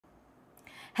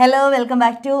Hello welcome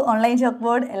back to online chalk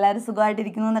board. എല്ലാവരും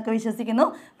സുഖമായിട്ടിരിക്കുന്നു എന്നൊക്കെ വിശ്വസിക്കുന്നു.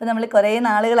 അപ്പോൾ നമ്മൾ കുറേ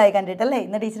നാളുകളായി കണ്ടിട്ടല്ലേ.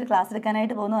 ഇന്ന് ടീച്ചർ ക്ലാസ്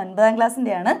എടുക്കാനായിട്ട് പോകുന്നു 9ാം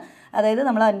ക്ലാസ്സിൻ്റെയാണ്. അതായത്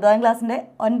നമ്മൾ 9ാം ക്ലാസ്സിൻ്റെ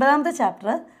 9ാമത്തെ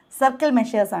ചാപ്റ്റർ സർക്കിൾ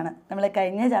മെഷേഴ്സ് ആണ്. നമ്മൾ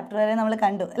കഴിഞ്ഞ ചാപ്റ്റർ വരെ നമ്മൾ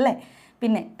കണ്ടു അല്ലേ.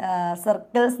 പിന്നെ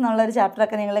സർക്കിൾസ് എന്നുള്ളൊരു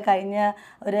ചാപ്റ്ററൊക്കെ നിങ്ങൾ കഴിഞ്ഞ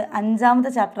ഒരു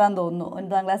 5ാമത്തെ ചാപ്റ്ററാണെന്ന് തോന്നുന്നു,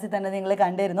 9ാം ക്ലാസ്സിൽ തന്നെ നിങ്ങൾ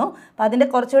കണ്ടിരുന്നു. അപ്പോൾ അതിൻ്റെ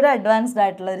കുറച്ചുകൂടെ അഡ്വാൻസ്ഡ്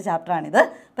ആയിട്ടുള്ള ഒരു ചാപ്റ്ററാണിത്.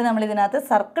 അപ്പോൾ നമ്മളിതിനകത്ത്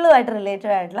സർക്കിളുമായിട്ട്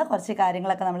റിലേറ്റഡ് ആയിട്ടുള്ള കുറച്ച്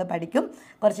കാര്യങ്ങളൊക്കെ നമ്മൾ പഠിക്കും,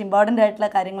 കുറച്ച് ഇമ്പോർട്ടൻ്റ്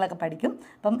ആയിട്ടുള്ള കാര്യങ്ങളൊക്കെ പഠിക്കും.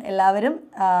 അപ്പം എല്ലാവരും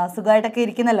സുഖമായിട്ടൊക്കെ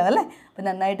ഇരിക്കുന്നല്ലോ അല്ലേ. അപ്പോൾ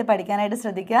നന്നായിട്ട് പഠിക്കാനായിട്ട്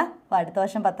ശ്രദ്ധിക്കുക. അപ്പോൾ അടുത്ത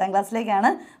വർഷം 10ാം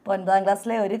ക്ലാസ്സിലേക്കാണ്. അപ്പോൾ 9ാം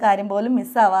ക്ലാസ്സിലെ ഒരു കാര്യം പോലും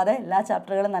മിസ്സാവാതെ എല്ലാ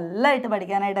ചാപ്റ്ററുകളും നല്ലതായിട്ട്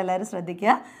പഠിക്കാനായിട്ട് എല്ലാവരും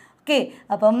ശ്രദ്ധിക്കുക. ഓക്കെ.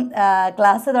 അപ്പം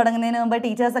ക്ലാസ് തുടങ്ങുന്നതിന് മുമ്പ്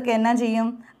ടീച്ചേഴ്സൊക്കെ എന്നാ ചെയ്യും?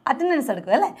 അറ്റൻഡൻസ്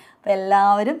എടുക്കും അല്ലേ. അപ്പോൾ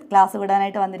എല്ലാവരും ക്ലാസ്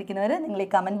വിടാനായിട്ട് വന്നിരിക്കുന്നവർ നിങ്ങൾ ഈ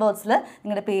കമൻറ്റ് ബോക്സിൽ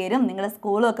നിങ്ങളുടെ പേരും നിങ്ങളുടെ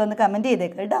സ്കൂളും ഒക്കെ ഒന്ന് കമൻറ്റ്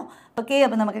ചെയ്തേക്കും കേട്ടോ. ഓക്കെ.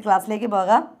 അപ്പോൾ നമുക്ക് ക്ലാസ്സിലേക്ക്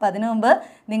പോകാം. അപ്പോൾ അതിനു മുമ്പ്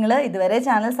നിങ്ങൾ ഇതുവരെ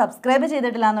ചാനൽ സബ്സ്ക്രൈബ്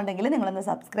ചെയ്തിട്ടില്ല എന്നുണ്ടെങ്കിൽ നിങ്ങളൊന്ന്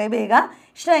സബ്സ്ക്രൈബ് ചെയ്യുക,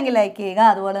 ഇഷ്ടമെങ്കിൽ ലൈക്ക് ചെയ്യുക,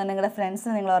 അതുപോലെ തന്നെ നിങ്ങളുടെ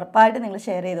ഫ്രണ്ട്സിന് നിങ്ങൾ ഉറപ്പായിട്ട് നിങ്ങൾ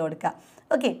ഷെയർ ചെയ്ത് കൊടുക്കുക.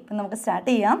 ഓക്കെ. അപ്പം നമുക്ക്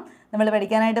സ്റ്റാർട്ട് ചെയ്യാം. നമ്മൾ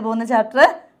പഠിക്കാനായിട്ട് പോകുന്ന ചാപ്റ്റർ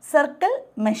സർക്കിൾ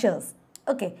മെഷേഴ്സ്.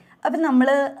 ഓക്കെ. അപ്പം നമ്മൾ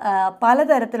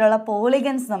പലതരത്തിലുള്ള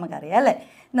പോളിഗൺസ് നമുക്കറിയാം അല്ലേ.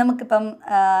 നമുക്കിപ്പം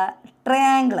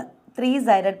ട്രയാങ്കിൾ 3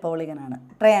 സൈഡഡ് പോളിഗനാണ്,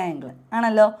 ട്രയാങ്കിൾ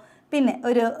ആണല്ലോ. പിന്നെ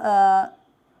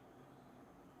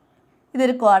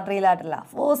ഇതൊരു ക്വാഡ്രിലാറ്ററൽ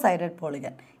 4 സൈഡഡ്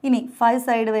പോളിഗൺ. ഇനി 5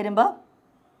 സൈഡ് വരുമ്പോൾ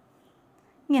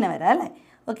ഇങ്ങനെ വരാം അല്ലേ.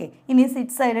 ഓക്കെ. ഇനി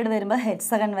 6 സൈഡഡ് വരുമ്പോൾ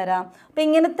ഹെക്സഗൺ വരാം. അപ്പോൾ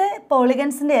ഇങ്ങനത്തെ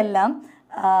പോളിഗൺസിൻ്റെ എല്ലാം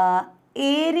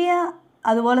ഏരിയ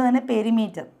അതുപോലെ തന്നെ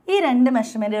പെരിമീറ്റർ, ഈ 2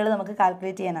 മെഷർമെൻറ്റുകൾ നമുക്ക്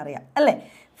കാൽക്കുലേറ്റ് ചെയ്യാൻ അറിയാം അല്ലേ.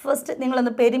 ഫസ്റ്റ്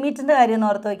നിങ്ങളൊന്ന് പെരിമീറ്ററിൻ്റെ കാര്യം ഒന്ന്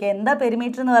ഓർത്ത് നോക്കിയാൽ. എന്താ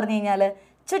പെരിമീറ്റർ എന്ന് പറഞ്ഞു കഴിഞ്ഞാൽ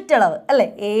ചുറ്റളവ് അല്ലേ.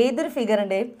 ഏതൊരു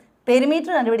ഫിഗറിൻ്റെയും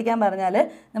പെരിമീറ്റർ കണ്ടുപിടിക്കാൻ പറഞ്ഞാൽ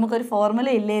നമുക്കൊരു ഫോർമുല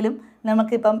ഇല്ലെങ്കിലും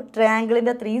നമുക്കിപ്പം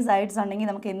ട്രയാങ്കിളിൻ്റെ 3 സൈഡ്സ് ഉണ്ടെങ്കിൽ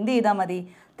നമുക്ക് എന്ത് ചെയ്താൽ മതി?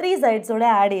 3 സൈഡ്സോടെ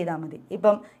ആഡ് ചെയ്താൽ മതി.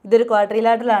 ഇപ്പം ഇതൊരു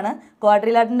ക്വാഡ്രിലാറ്ററലാണ്.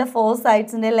 ക്വാഡ്രിലാറ്ററിൻ്റെ 4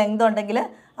 സൈഡ്സിൻ്റെ ലെങ്ത് ഉണ്ടെങ്കിൽ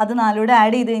അത് 4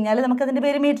 ആഡ് ചെയ്ത് കഴിഞ്ഞാൽ നമുക്കതിൻ്റെ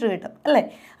പെരിമീറ്റർ കിട്ടും അല്ലേ.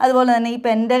 അതുപോലെ തന്നെ ഈ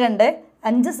പെൻറ്റഗണിൻ്റെ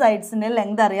 5 സൈഡ്സിൻ്റെ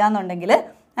ലെങ്ത് അറിയാമെന്നുണ്ടെങ്കിൽ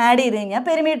ആഡ് ചെയ്ത് കഴിഞ്ഞാൽ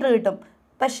പെരിമീറ്റർ കിട്ടും.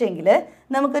 പക്ഷേങ്കിൽ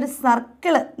നമുക്കൊരു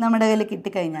സർക്കിൾ നമ്മുടെ കയ്യിൽ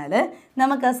കിട്ടിക്കഴിഞ്ഞാൽ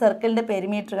നമുക്ക് ആ സർക്കിളിൻ്റെ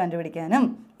പെരിമീറ്റർ കണ്ടുപിടിക്കാനും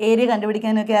ഏരിയ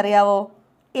കണ്ടുപിടിക്കാനും ഒക്കെ അറിയാവോ?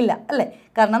 ഇല്ല അല്ലേ.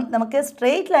 കാരണം നമുക്ക്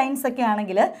സ്ട്രെയിറ്റ് ലൈൻസ് ഒക്കെ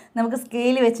ആണെങ്കിൽ നമുക്ക്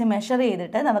സ്കെയിൽ വെച്ച് മെഷർ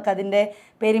ചെയ്തിട്ട് നമുക്കതിൻ്റെ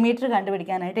പെരിമീറ്റർ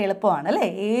കണ്ടുപിടിക്കാനായിട്ട് എളുപ്പമാണ് അല്ലേ.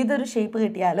 ഏതൊരു ഷേപ്പ്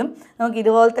കിട്ടിയാലും നമുക്ക്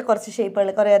ഇതുപോലത്തെ കുറച്ച് ഷേപ്പുകൾ,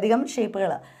 കുറേ അധികം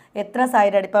ഷേപ്പുകൾ, എത്ര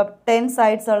സൈഡഡ്, ഇപ്പോൾ 10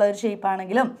 സൈഡ്സ് ഉള്ള ഒരു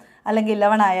ഷേപ്പാണെങ്കിലും അല്ലെങ്കിൽ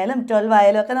 11 ആയാലും 12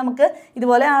 ആയാലും ഒക്കെ നമുക്ക്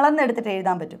ഇതുപോലെ അളന്നെടുത്തിട്ട്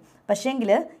എഴുതാൻ പറ്റും.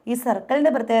 പക്ഷേങ്കിൽ ഈ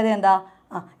സർക്കിളിൻ്റെ പ്രത്യേകത എന്താ?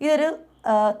 ഇതൊരു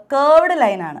കേർവ്ഡ്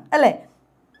ലൈനാണ് അല്ലേ.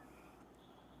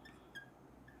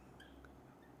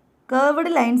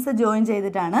 കേർവ്ഡ് ലൈൻസ് ജോയിൻ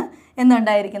ചെയ്തിട്ടാണ്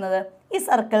എന്തുണ്ടായിരിക്കുന്നത്? ഈ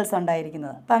സർക്കിൾസ്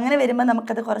ഉണ്ടായിരിക്കുന്നത്. അപ്പോൾ അങ്ങനെ വരുമ്പോൾ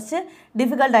നമുക്കത് കുറച്ച്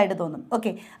ഡിഫിക്കൽട്ടായിട്ട് തോന്നും.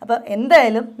 ഓക്കെ. അപ്പോൾ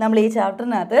എന്തായാലും നമ്മൾ ഈ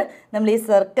ചാപ്റ്ററിനകത്ത് നമ്മൾ ഈ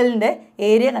സർക്കിളിൻ്റെ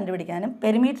ഏരിയ കണ്ടുപിടിക്കാനും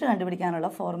പെരിമീറ്റർ കണ്ടുപിടിക്കാനുള്ള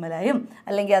ഫോർമുലയും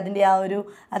അല്ലെങ്കിൽ അതിൻ്റെ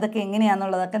അതൊക്കെ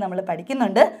എങ്ങനെയാണെന്നുള്ളതൊക്കെ നമ്മൾ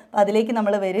പഠിക്കുന്നുണ്ട്. അപ്പോൾ അതിലേക്ക്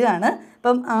നമ്മൾ വരികയാണ്.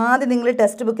 അപ്പം ആദ്യം നിങ്ങൾ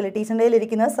ടെക്സ്റ്റ് ബുക്കിൽ ടീച്ചറിൻ്റെ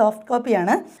കയ്യിലിരിക്കുന്ന സോഫ്റ്റ്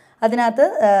കോപ്പിയാണ്. അതിനകത്ത്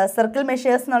സർക്കിൾ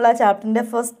മെഷേഴ്സ് എന്നുള്ള ചാപ്റ്ററിൻ്റെ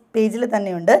ഫസ്റ്റ് പേജിൽ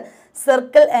തന്നെയുണ്ട്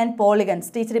സർക്കിൾ ആൻഡ് പോളിഗൺസ്.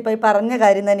 ടീച്ചർ ഇപ്പോൾ ഈ പറഞ്ഞ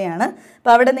കാര്യം തന്നെയാണ്.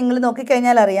 അപ്പോൾ അവിടെ നിങ്ങൾ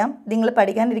നോക്കിക്കഴിഞ്ഞാൽ അറിയാം, നിങ്ങൾ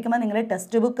പഠിക്കാനിരിക്കുമ്പോൾ നിങ്ങളുടെ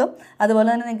ടെക്സ്റ്റ് ബുക്കും അതുപോലെ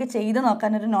തന്നെ നിങ്ങൾക്ക് ചെയ്ത്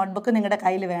നോക്കാനൊരു നോട്ട്ബുക്ക് നിങ്ങളുടെ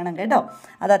കയ്യിൽ വേണം കേട്ടോ.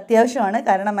 അത് അത്യാവശ്യമാണ്.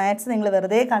 കാരണം മാത്സ് നിങ്ങൾ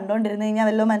വെറുതെ കണ്ടുകൊണ്ടിരുന്ന് കഴിഞ്ഞാൽ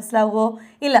വല്ലതും മനസ്സിലാവുമോ?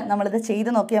 ഇല്ല. നമ്മളിത്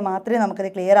ചെയ്ത് നോക്കിയാൽ മാത്രമേ നമുക്കത്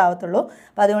ക്ലിയർ ആവത്തുള്ളൂ.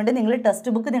 അപ്പോൾ അതുകൊണ്ട് നിങ്ങൾ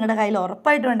ടെക്സ്റ്റ് ബുക്ക് നിങ്ങളുടെ കയ്യിൽ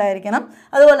ഉറപ്പായിട്ടും ഉണ്ടായിരിക്കണം.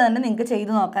 അതുപോലെ തന്നെ നിങ്ങൾക്ക്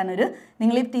ചെയ്ത് നോക്കാനൊരു,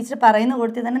 നിങ്ങൾ ഈ ടീച്ചർ പറയുന്ന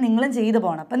കൂട്ടത്തിൽ തന്നെ നിങ്ങളും ചെയ്തു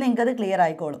പോകണം. അപ്പം നിങ്ങൾക്കത് ക്ലിയർ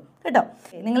ആയിക്കോളും കേട്ടോ.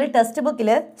 നിങ്ങൾ ടെക്സ്റ്റ് ബുക്കിൽ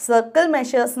സർക്കിൾ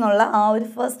മെഷേഴ്സ് എന്നുള്ള ഒരു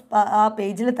ഫസ്റ്റ്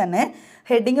പേജിൽ തന്നെ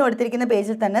ഹെഡിങ് കൊടുത്തിരിക്കുന്ന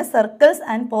പേജിൽ തന്നെ സർക്കിൾസ്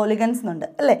ആൻഡ് പോളിഗൺസ് എന്നുണ്ട്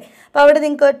അല്ലേ. അപ്പോൾ അവിടെ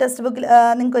നിങ്ങൾക്ക് ടെക്സ്റ്റ് ബുക്കിൽ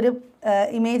നിങ്ങൾക്കൊരു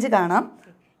ഇമേജ് കാണാം.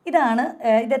 ഇത്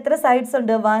എത്ര സൈഡ്സ്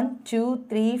ഉണ്ട്? 1 2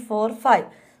 3 4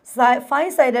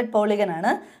 5 സൈഡഡ് പോളിഗൺ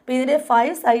ആണ്. അപ്പോൾ ഇതിൻ്റെ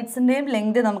 5 സൈഡ്സിൻ്റെയും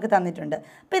ലെങ്ത് നമുക്ക് തന്നിട്ടുണ്ട്.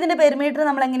 അപ്പോൾ ഇതിൻ്റെ പെരിമീറ്റർ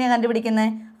നമ്മൾ എങ്ങനെയാണ് കണ്ടുപിടിക്കുന്നത്?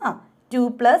 2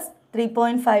 +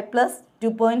 3.5 +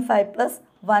 2.5 +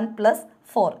 1 +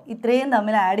 4 ഇത്രയും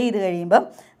തമ്മിൽ ആഡ് ചെയ്ത് കഴിയുമ്പം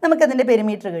നമുക്കതിൻ്റെ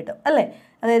പെരിമീറ്റർ കിട്ടും അല്ലേ.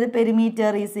 അതായത്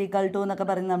പെരിമീറ്റർ ഈസ് ഈക്വൽ ടു എന്നൊക്കെ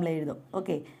പറഞ്ഞ് നമ്മൾ എഴുതും.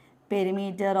 Okay.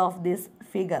 Perimeter of this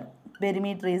figure,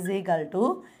 perimeter is equal to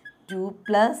 2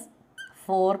 +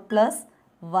 4 +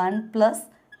 1 +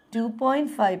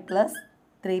 2.5 +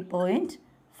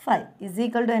 3.5 is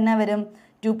equal to എന്നാ വരും?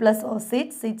 2 + 4 6,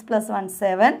 6 +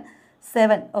 1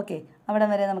 7. ഓക്കെ. അവിടെ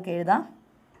വരെ നമുക്ക് എഴുതാം.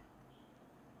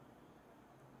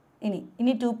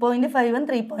 ഇനി 2.5ഉം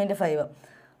 3.5ഉം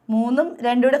 3ഉം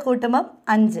 2ഉം കൂടെ കൂട്ടുമ്പം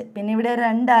 5. പിന്നെ ഇവിടെ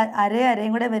 2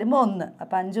 അരയും കൂടെ വരുമ്പോൾ 1.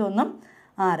 അപ്പോൾ 5 1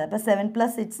 6. അപ്പോൾ 7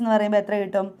 + 6 എന്ന് പറയുമ്പോൾ എത്ര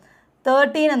കിട്ടും?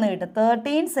 13 എന്ന് കിട്ടും.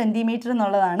 13 സെൻറ്റിമീറ്റർ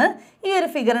എന്നുള്ളതാണ് ഈ ഒരു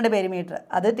ഫിഗറിൻ്റെ പെരിമീറ്റർ.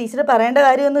 അത് ടീച്ചർ പറയേണ്ട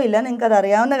കാര്യമൊന്നുമില്ല, നിങ്ങൾക്കത്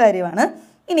അറിയാവുന്ന കാര്യമാണ്.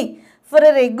 ഇനി four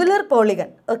A regular polygon,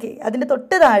 okay, അതിൻ്റെ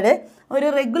തൊട്ട് താഴെ ഒരു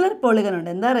റെഗുലർ പോളിഗൺ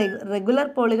ഉണ്ട്. എന്താ റെഗുലർ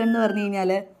പോളിഗൺ എന്ന് പറഞ്ഞു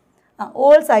കഴിഞ്ഞാൽ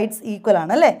ഓൾ സൈഡ്സ് ഈക്വൽ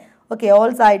ആണ് അല്ലേ. ഓക്കെ, ഓൾ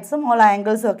സൈഡ്സും ഓൾ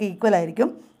ആംഗിൾസും ഒക്കെ ഈക്വൽ ആയിരിക്കും.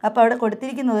 അപ്പോൾ അവിടെ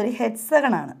കൊടുത്തിരിക്കുന്നത് ഒരു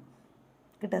ഹെക്സഗൺ ആണ്.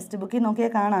 ടെക്സ്റ്റ് ബുക്കിൽ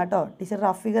നോക്കിയാൽ കാണാം കേട്ടോ, ടീച്ചർ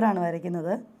റഫ് ഫിഗറാണ്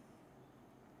വരയ്ക്കുന്നത്.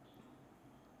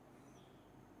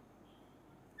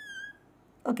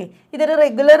 ഓക്കെ, ഇതൊരു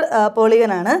റെഗുലർ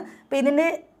പോളിഗൺ ആണ്. അപ്പോൾ ഇതിൻ്റെ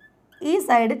ഈ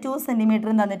സൈഡ് 2 സെൻറ്റിമീറ്റർ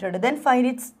തന്നിട്ടുണ്ട്. Then find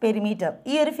it's perimeter.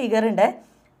 ഈ ഒരു ഫിഗറിൻ്റെ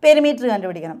പെരിമീറ്റർ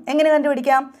കണ്ടുപിടിക്കണം. എങ്ങനെ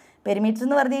കണ്ടുപിടിക്കാം? പെരിമീറ്റർ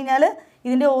എന്ന് പറഞ്ഞു കഴിഞ്ഞാൽ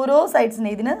ഇതിൻ്റെ ഓരോ സൈഡ്സിന്,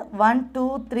 ഇതിന് 1 2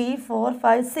 3 4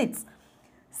 5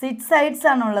 6 സൈഡ്സ്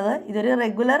ആണുള്ളത്. ഇതൊരു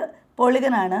റെഗുലർ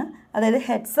പോളിഗൺ ആണ്, അതായത്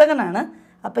ഹെക്സഗൺ ആണ്.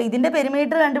 അപ്പോൾ ഇതിൻ്റെ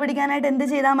പെരിമീറ്റർ കണ്ടുപിടിക്കാനായിട്ട് എന്ത്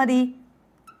ചെയ്താൽ മതി?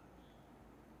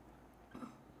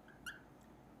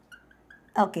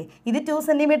 ഓക്കെ, ഇത് 2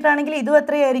 സെൻറ്റിമീറ്റർ ആണെങ്കിൽ ഇതും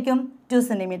എത്രയായിരിക്കും? 2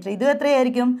 സെൻറ്റിമീറ്റർ. ഇതും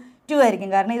എത്രയായിരിക്കും? 2 ആയിരിക്കും.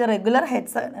 കാരണം ഇത്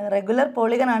റെഗുലർ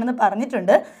പോളിഗൺ ആണെന്ന്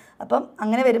പറഞ്ഞിട്ടുണ്ട്. അപ്പം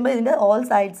അങ്ങനെ വരുമ്പോൾ ഇതിൻ്റെ ഓൾ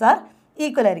സൈഡ്സ് ആർ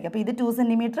ഈക്വൽ ആയിരിക്കും. അപ്പോൾ ഇത് 2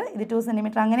 സെൻറ്റിമീറ്റർ, ഇത് 2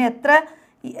 സെൻറ്റിമീറ്റർ. അങ്ങനെ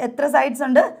എത്ര സൈഡ്സ്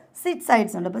ഉണ്ട്? 6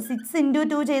 സൈഡ്സ് ഉണ്ട്. അപ്പോൾ 6 ×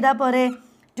 2 ചെയ്താൽ പോരെ?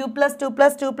 2 + 2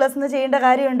 + 2 + എന്ന് ചെയ്യേണ്ട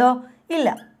കാര്യമുണ്ടോ? ഇല്ല.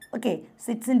 ഓക്കെ,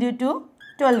 6 × 2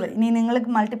 12. ഇനി നിങ്ങൾ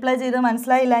മൾട്ടിപ്ലൈ ചെയ്ത്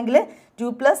മനസ്സിലായില്ലെങ്കിൽ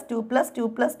 2 + 2 + 2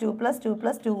 + 2 + 2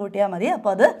 + 2 കൂട്ടിയാൽ മതി.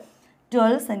 അപ്പോൾ അത്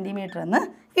 12 സെൻറ്റിമീറ്റർ എന്ന്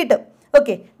കിട്ടും.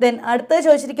 ഓക്കെ, ദെൻ അടുത്തത്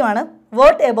ചോദിച്ചിരിക്കുവാണ്,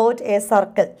 what about A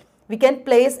circle? We can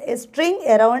place A string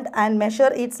around and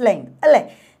measure its length. അല്ലേ,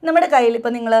 നമ്മുടെ കയ്യിൽ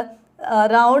ഇപ്പോൾ നിങ്ങൾ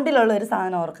റൗണ്ടിലുള്ള ഒരു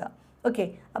സാധനം ഓർക്കുക. ഓക്കെ,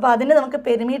 അപ്പോൾ അതിന് നമുക്ക്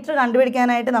പെരിമീറ്റർ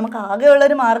കണ്ടുപിടിക്കാനായിട്ട് നമുക്ക്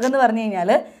ആകെയുള്ളൊരു മാർഗ്ഗം എന്ന് പറഞ്ഞു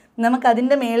കഴിഞ്ഞാൽ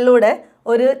നമുക്കതിൻ്റെ മേളിലൂടെ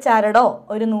ഒരു ചരടോ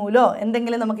ഒരു നൂലോ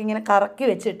എന്തെങ്കിലും നമുക്കിങ്ങനെ കറക്കി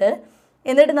വെച്ചിട്ട്,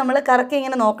 എന്നിട്ട് നമ്മൾ കറക്കി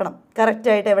ഇങ്ങനെ നോക്കണം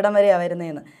കറക്റ്റായിട്ട് എവിടം വരെയാണ്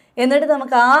വരുന്നതെന്ന്. എന്നിട്ട്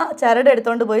നമുക്ക് ആ ചരട്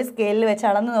എടുത്തുകൊണ്ട് പോയി സ്കെയിലിൽ വെച്ച്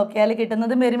അളന്ന് നോക്കിയാൽ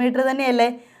കിട്ടുന്നത് പെരിമീറ്റർ തന്നെയല്ലേ?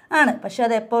 ആണ്. പക്ഷേ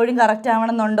അത് എപ്പോഴും കറക്റ്റ്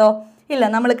ആവണമെന്നുണ്ടോ? ഇല്ല.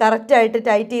 നമ്മൾ കറക്റ്റായിട്ട്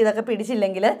ടൈറ്റ് ചെയ്തൊക്കെ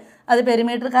പിടിച്ചില്ലെങ്കിൽ അത്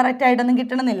പെരിമീറ്റർ കറക്റ്റായിട്ടൊന്നും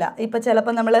കിട്ടണമെന്നില്ല. ഇപ്പോൾ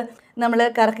ചിലപ്പോൾ നമ്മൾ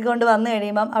കറക്കിക്കൊണ്ട് വന്നു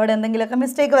കഴിയുമ്പം അവിടെ എന്തെങ്കിലുമൊക്കെ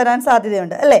മിസ്റ്റേക്ക് വരാൻ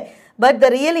സാധ്യതയുണ്ട് അല്ലേ? But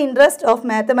the real interest of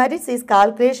mathematics is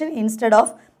calculation instead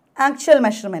of actual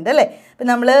measurement അല്ലേ? ഇപ്പം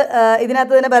നമ്മൾ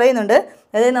ഇതിനകത്ത് തന്നെ പറയുന്നുണ്ട്,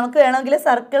 അതായത് നമുക്ക് വേണമെങ്കിൽ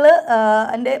സർക്കിള്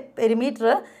അതിൻ്റെ പെരിമീറ്റർ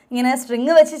ഇങ്ങനെ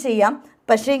സ്ട്രിങ് വെച്ച് ചെയ്യാം.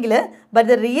 പക്ഷേങ്കിൽ but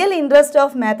the real interest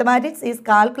of mathematics is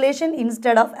calculation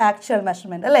instead of actual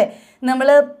measurement അല്ലേ? നമ്മൾ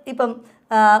ഇപ്പം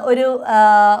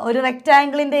ഒരു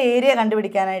റെക്റ്റാങ്കിളിൻ്റെ ഏരിയ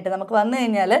കണ്ടുപിടിക്കാനായിട്ട് നമുക്ക് വന്നു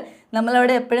കഴിഞ്ഞാൽ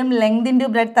നമ്മളവിടെ എപ്പോഴും ലെങ്ത് ഇൻറ്റു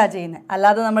ബ്രെഡ്ത്താണ് ചെയ്യുന്നത്.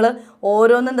 അല്ലാതെ നമ്മൾ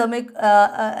ഓരോന്നും തമ്മിൽ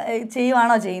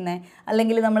ചെയ്യുവാണോ ചെയ്യുന്നത്?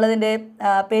 അല്ലെങ്കിൽ നമ്മളതിൻ്റെ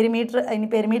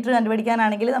പെരിമീറ്റർ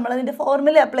കണ്ടുപിടിക്കാനാണെങ്കിൽ നമ്മളതിൻ്റെ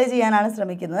ഫോർമുല അപ്ലൈ ചെയ്യാനാണ്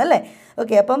ശ്രമിക്കുന്നത് അല്ലേ?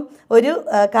 ഓക്കെ, അപ്പം ഒരു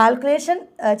കാൽക്കുലേഷൻ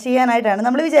ചെയ്യാനായിട്ടാണ്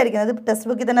നമ്മൾ വിചാരിക്കുന്നത്.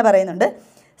 ടെക്സ്റ്റ് ബുക്കിൽ തന്നെ പറയുന്നുണ്ട്.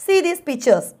 See these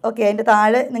pictures. ഓക്കെ, അതിൻ്റെ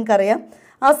താഴെ നിങ്ങൾക്കറിയാം,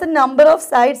 as the number of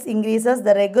sides increases,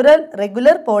 the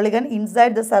regular polygon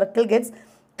inside the circle gets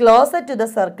closer to the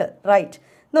circle. Right.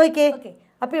 നോക്കിയേ. ഓക്കെ,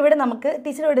 അപ്പോൾ ഇവിടെ നമുക്ക്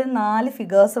ടീച്ചർ ഇവിടെ 4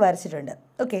 ഫിഗേഴ്സ് വരച്ചിട്ടുണ്ട്.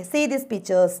 Okay, see these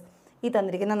pictures. ഈ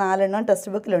തന്നിരിക്കുന്ന 4 എണ്ണം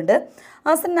text ബുക്കിലുണ്ട്.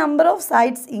 As the number of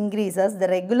sides increases, the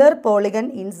regular polygon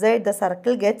inside the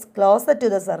circle gets closer to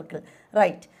the circle.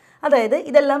 Right. അതായത്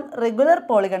ഇതെല്ലാം റെഗുലർ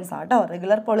പോളിഗൺസ് ആണ് കേട്ടോ.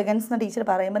 റെഗുലർ പോളിഗൺസ് എന്ന് ടീച്ചർ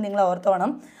പറയുമ്പോൾ നിങ്ങൾ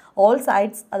ഓർത്തോണം, ഓൾ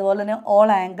സൈഡ്സ് അതുപോലെ തന്നെ ഓൾ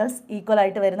ആംഗിൾസ് ഈക്വൽ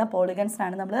ആയിട്ട് വരുന്ന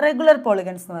പോളിഗൺസിനാണ് നമ്മൾ റെഗുലർ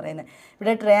പോളിഗൺസ് എന്ന് പറയുന്നത്.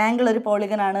 ഇവിടെ ട്രയാങ്കിൾ ഒരു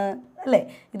പോളിഗൺ ആണ് അല്ലേ?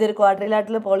 ഇതൊരു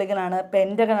ക്വാഡ്രിലാറ്ററൽ പോളിഗൺ ആണ്,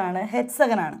 പെൻറ്റഗൺ ആണ്,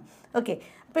 ഹെക്സഗൺ ആണ്. ഓക്കെ,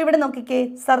 അപ്പോൾ ഇവിടെ നോക്കിക്കേ,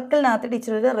 സർക്കിളിനകത്ത്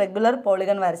ടീച്ചർ ഒരു റെഗുലർ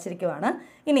പോളിഗൺ വരച്ചിരിക്കുവാണ്.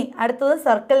 ഇനി അടുത്തത്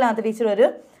സർക്കിളിനകത്ത് ടീച്ചർ ഒരു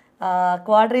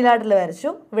ക്വാഡ്രിലാറ്ററൽ വരച്ചു.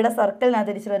 ഇവിടെ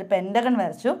സർക്കിളിനകത്ത് ടീച്ചർ ഒരു പെൻറ്റഗൺ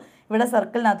വരച്ചു. ഇവിടെ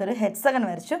സർക്കിളിനകത്തൊരു ഹെക്സഗൺ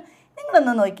വരച്ചു.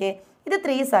 നിങ്ങളൊന്ന് നോക്കിയേ, ഇത്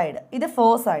 3 സൈഡ്, ഇത്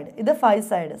 4 സൈഡ്, ഇത് 5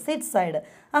 സൈഡ്, 6 സൈഡ്,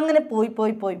 അങ്ങനെ പോയി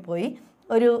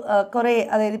ഒരു കുറേ,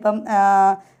 അതായത് ഇപ്പം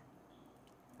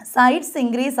സൈഡ്സ്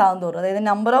ഇൻക്രീസ് ആകും തോറും, അതായത്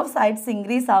നമ്പർ ഓഫ് സൈഡ്സ്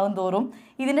ഇൻക്രീസ് ആകും തോറും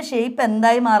ഇതിൻ്റെ ഷേപ്പ്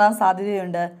എന്തായി മാറാൻ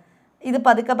സാധ്യതയുണ്ട്? ഇത്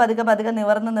പതുക്കെ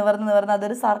നിവർന്ന്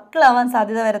അതൊരു സർക്കിൾ ആവാൻ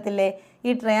സാധ്യത വരത്തില്ലേ?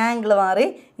 ഈ ട്രയാങ്കിൾ മാറി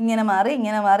ഇങ്ങനെ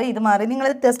മാറി ഇത് മാറി. നിങ്ങൾ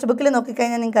ടെക്സ്റ്റ് ബുക്കിൽ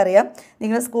നോക്കിക്കഴിഞ്ഞാൽ നിങ്ങൾക്കറിയാം,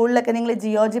 നിങ്ങൾ സ്കൂളിലൊക്കെ നിങ്ങൾ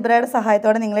ജിയോജിബ്രയുടെ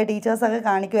സഹായത്തോടെ നിങ്ങളെ ടീച്ചേഴ്സൊക്കെ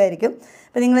കാണിക്കുമായിരിക്കും.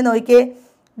 അപ്പോൾ നിങ്ങൾ നോക്കിയേ,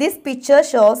 this picture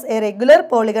shows A regular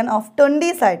polygon of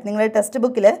 20 side. നിങ്ങളുടെ ടെക്സ്റ്റ്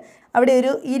ബുക്കിൽ അവിടെ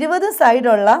ഒരു 20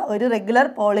 സൈഡുള്ള ഒരു റെഗുലർ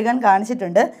പോളിഗൺ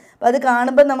കാണിച്ചിട്ടുണ്ട്. അപ്പോൾ അത്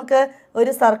കാണുമ്പോൾ നമുക്ക്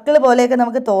ഒരു സർക്കിൾ പോലെയൊക്കെ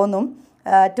നമുക്ക് തോന്നും.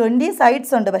 20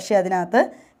 സൈഡ്സ് ഉണ്ട്, പക്ഷേ അതിനകത്ത്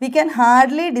we can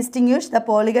hardly distinguish the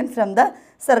polygon from the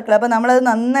circle. അപ്പോൾ നമ്മളത്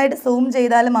നന്നായിട്ട് സൂം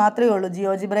ചെയ്താൽ മാത്രമേ ഉള്ളൂ,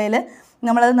 ജിയോജിബ്രയിൽ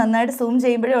നമ്മളത് നന്നായിട്ട് സൂം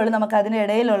ചെയ്യുമ്പോഴേ ഉള്ളൂ നമുക്ക് അതിൻ്റെ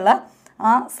ഇടയിലുള്ള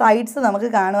ആ സൈഡ്സ് നമുക്ക്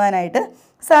കാണുവാനായിട്ട്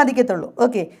സാധിക്കത്തുള്ളൂ.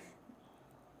 ഓക്കെ,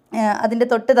 അതിൻ്റെ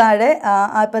തൊട്ട് താഴെ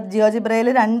ഇപ്പം ജിയോജിബ്രയിൽ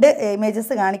 2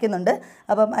 ഇമേജസ് കാണിക്കുന്നുണ്ട്.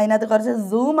 അപ്പം അതിനകത്ത് കുറച്ച്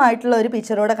സൂം ആയിട്ടുള്ള ഒരു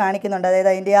പിക്ചറൂടെ കാണിക്കുന്നുണ്ട്.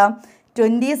 അതായത് അതിൻ്റെ ആ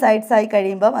 20 സൈഡ്സ് ആയി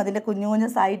കഴിയുമ്പം അതിൻ്റെ കുഞ്ഞു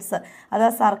സൈഡ്സ് അത്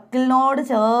ആ സർക്കിളിനോട്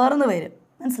ചേർന്ന് വരും.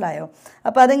 മനസ്സിലായോ?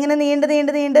 അപ്പോൾ അതിങ്ങനെ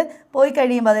നീണ്ട് പോയി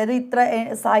കഴിയുമ്പോൾ, അതായത് ഇത്ര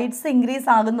സൈഡ്സ് ഇൻക്രീസ്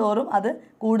ആകുന്നതോറും അത്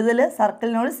കൂടുതൽ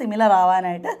സർക്കിളിനോട് സിമിലർ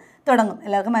ആവാനായിട്ട് തുടങ്ങും.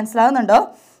 എല്ലാവർക്കും മനസ്സിലാകുന്നുണ്ടോ?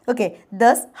 Okay,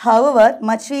 thus however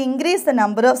much V increase the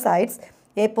number of sides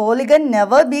A polygon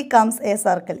never becomes A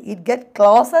circle, it get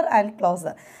closer and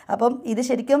closer. അപ്പം ഇത്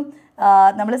ശരിക്കും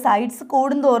നമ്മൾ സൈഡ്സ്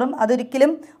കൂടുന്തോറും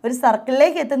അതൊരിക്കലും ഒരു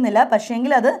സർക്കിളിലേക്ക് എത്തുന്നില്ല,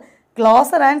 പക്ഷേങ്കിൽ അത്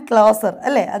ക്ലോസർ ആൻഡ് ക്ലോസർ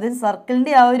അല്ലേ, അത്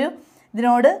സർക്കിളിൻ്റെ ആ ഒരു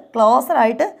ഇതിനോട് ക്ലോസർ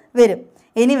ആയിട്ട് വരും.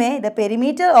 Anyway the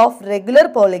perimeter of regular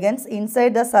polygons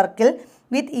inside the circle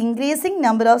with increasing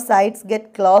number of sides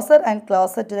get closer and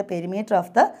closer to the perimeter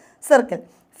of the circle.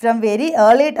 From very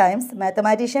early times,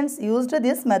 mathematicians used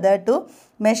this method to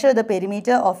measure the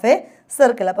perimeter of a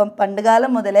circle. അപ്പം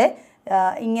പണ്ടുകാലം മുതലേ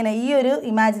ഇങ്ങനെ ഈ ഒരു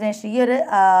imagination, ഈ ഒരു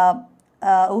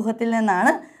ഊഹത്തിൽ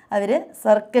നിന്നാണ് അവർ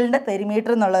സർക്കിളിൻ്റെ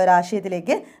perimeter എന്നുള്ള ഒരു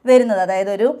ആശയത്തിലേക്ക് വരുന്നത്.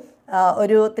 അതായത്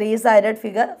ഒരു 3 sided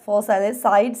ഫിഗർ 4 അതായത്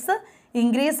സൈഡ്സ്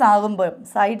ഇൻക്രീസ് ആകുമ്പോൾ,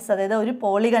 സൈഡ്സ് അതായത് ഒരു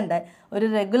പോളിഗൻ്റെ, ഒരു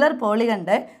റെഗുലർ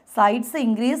പോളിഗൻ്റെ സൈഡ്സ്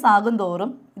ഇൻക്രീസ് ആകും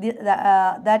തോറും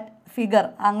ദാറ്റ് ഫിഗർ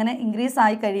അങ്ങനെ ഇൻക്രീസ്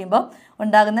ആയി കഴിയുമ്പോൾ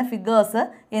ഉണ്ടാകുന്ന ഫിഗേഴ്സ്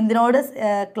എന്തിനോട്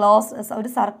ഒരു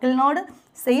സർക്കിളിനോട്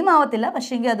സെയിം ആവത്തില്ല,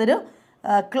 പക്ഷേങ്കിൽ അതൊരു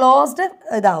ക്ലോസ്ഡ്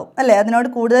ഇതാവും അല്ലേ, അതിനോട്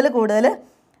കൂടുതൽ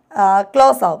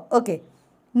ക്ലോസ് ആവും. Okay,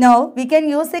 now we can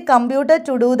use A computer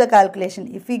to do the calculation.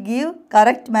 If we give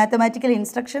correct mathematical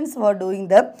instructions four doing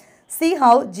dum, see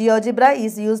how GeoGebra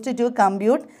is used to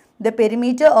compute the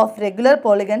perimeter of regular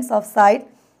polygons of side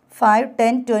 5,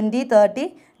 10, 20, 30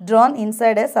 drawn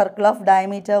inside a circle of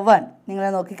diameter 1. നിങ്ങൾ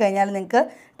നോക്കിക്കഴിഞ്ഞാൽ നിങ്ങൾക്ക്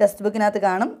text ബുക്കിനകത്ത്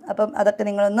കാണും. അപ്പം അതൊക്കെ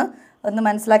നിങ്ങളൊന്ന്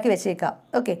മനസ്സിലാക്കി വെച്ചേക്കാം.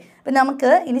 Okay, അപ്പം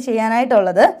നമുക്ക് ഇനി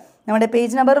ചെയ്യാനായിട്ടുള്ളത് നമ്മുടെ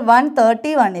പേജ് നമ്പർ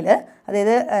 131,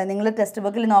 അതായത് നിങ്ങൾ ടെക്സ്റ്റ്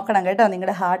ബുക്കിൽ നോക്കണം കേട്ടോ,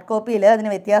 നിങ്ങളുടെ ഹാർഡ് കോപ്പിയിൽ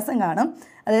അതിന് വ്യത്യാസം കാണും.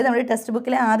 അതായത് നമ്മുടെ ടെക്സ്റ്റ്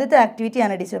ബുക്കിലെ ആദ്യത്തെ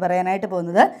ആക്ടിവിറ്റിയാണ് ടീച്ചർ പറയാനായിട്ട്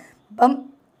പോകുന്നത്. അപ്പം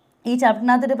ഈ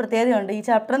ചാപ്റ്ററിനകത്തൊരു പ്രത്യേകതയുണ്ട്. ഈ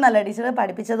ചാപ്റ്റർ നല്ല ടീച്ചർ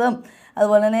പഠിപ്പിച്ചതും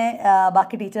അതുപോലെ തന്നെ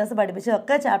ബാക്കി ടീച്ചേഴ്സ് പഠിപ്പിച്ചതും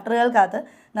ഒക്കെ ചാപ്റ്ററുകൾക്കകത്ത്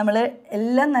നമ്മൾ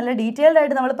എല്ലാം നല്ല ഡീറ്റെയിൽഡ്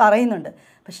ആയിട്ട് നമ്മൾ പറയുന്നുണ്ട്.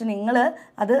 പക്ഷെ നിങ്ങൾ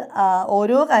അത്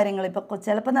ഓരോ കാര്യങ്ങൾ ഇപ്പോൾ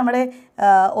ചിലപ്പോൾ നമ്മുടെ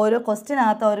ഓരോ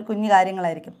ക്വസ്റ്റ്യനകത്ത് ഒരു കുഞ്ഞു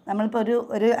കാര്യങ്ങളായിരിക്കും. നമ്മളിപ്പോൾ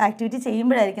ഒരു ആക്ടിവിറ്റി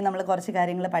ചെയ്യുമ്പോഴായിരിക്കും നമ്മൾ കുറച്ച്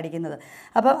കാര്യങ്ങൾ പഠിക്കുന്നത്.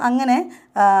 അപ്പം അങ്ങനെ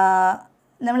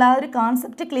നമ്മൾ ആ ഒരു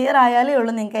കോൺസെപ്റ്റ് ക്ലിയർ ആയാലേ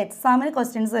ഉള്ളൂ നിങ്ങൾക്ക് എക്സാമിന്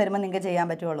ക്വസ്റ്റ്യൻസ് വരുമ്പോൾ നിങ്ങൾക്ക് ചെയ്യാൻ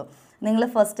പറ്റുള്ളൂ. നിങ്ങൾ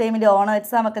ഫസ്റ്റ് ടൈമിൻ്റെ ഓണം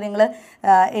എക്സാമൊക്കെ നിങ്ങൾ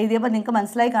എഴുതിയപ്പോൾ നിങ്ങൾക്ക്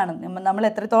മനസ്സിലായി കാണും, നമ്മൾ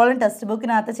എത്രത്തോളം ടെക്സ്റ്റ്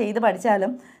ബുക്കിനകത്ത് ചെയ്ത്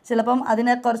പഠിച്ചാലും ചിലപ്പം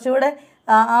അതിനെ കുറച്ചുകൂടെ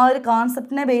ആ ഒരു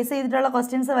കോൺസെപ്റ്റിനെ ബേസ് ചെയ്തിട്ടുള്ള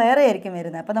ക്വസ്റ്റ്യൻസ് വേറെ ആയിരിക്കും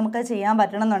വരുന്നത്. അപ്പോൾ നമുക്കത് ചെയ്യാൻ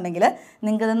പറ്റണമെന്നുണ്ടെങ്കിൽ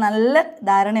നിങ്ങൾക്കത് നല്ല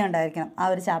ധാരണയുണ്ടായിരിക്കണം ആ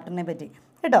ഒരു ചാപ്റ്ററിനെ പറ്റി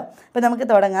കേട്ടോ. അപ്പോൾ നമുക്ക്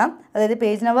തുടങ്ങാം. അതായത്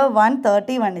പേജ് നമ്പർ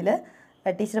 131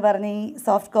 ടീച്ചർ പറഞ്ഞ ഈ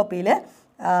സോഫ്റ്റ് കോപ്പിയിൽ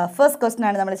ഫസ്റ്റ് ക്വസ്റ്റ്യൻ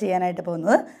ആണ് നമ്മൾ ചെയ്യാനായിട്ട്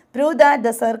പോകുന്നത്. Prove that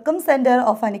the സർക്കംസെൻറ്റർ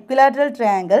of an equilateral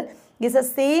triangle is A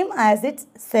same as it's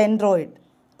centroid.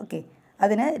 Okay,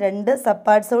 അതിന് 2 സബ്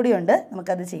പാർട്സ് കൂടിയുണ്ട്,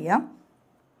 നമുക്കത് ചെയ്യാം.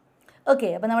 ഓക്കെ,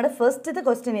 അപ്പോൾ നമ്മുടെ ഫസ്റ്റത്തെ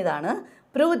ക്വസ്റ്റ്യൻ ഇതാണ്.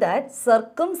 Prove that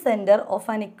സർക്കംസെൻറ്റർ of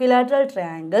an equilateral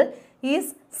triangle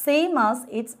is same as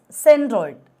it's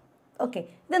centroid. Okay,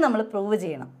 ഇത് നമ്മൾ പ്രൂവ്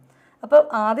ചെയ്യണം. അപ്പോൾ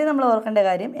ആദ്യം നമ്മൾ ഓർക്കേണ്ട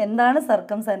കാര്യം എന്താണ്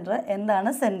സർക്കംസെൻറ്റർ,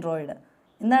 എന്താണ് സെൻട്രോയിഡ്,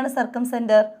 എന്താണ്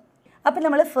സർക്കംസെൻറ്റർ. അപ്പോൾ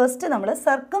നമ്മൾ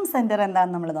സർക്കംസെൻറ്റർ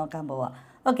എന്താണെന്ന് നമ്മൾ നോക്കാൻ പോവാം.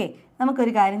 ഓക്കെ,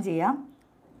 നമുക്കൊരു കാര്യം ചെയ്യാം.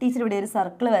 ടീച്ചർ ഇവിടെ ഒരു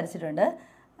സർക്കിൾ വരച്ചിട്ടുണ്ട്.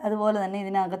 അതുപോലെ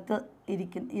തന്നെ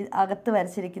അകത്ത്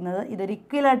വരച്ചിരിക്കുന്നത് ഇതൊരു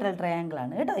ഇക്വിലാറ്ററൽ ട്രയാങ്കിൾ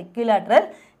ആണ് കേട്ടോ. Equilateral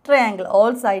triangle,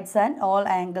 all sides and all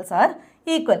angles are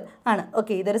equal ആണ്.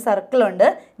 ഓക്കെ, ഇതൊരു സർക്കിളുണ്ട്,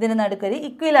 ഇതിന് നടുക്കൊരു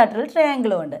ഇക്വിലാറ്ററൽ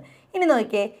ട്രയാങ്കിളും ഉണ്ട്. ഇനി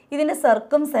നോക്കിയേ, ഇതിൻ്റെ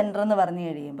സർക്കംസെൻറ്റർ എന്ന് പറഞ്ഞു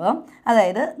കഴിയുമ്പോൾ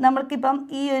അതായത് നമ്മൾക്കിപ്പം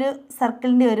ഈ ഒരു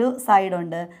സർക്കിളിൻ്റെ ഒരു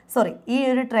സൈഡുണ്ട്, ഈ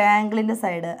ഒരു ട്രയാങ്കിളിൻ്റെ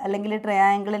സൈഡ് അല്ലെങ്കിൽ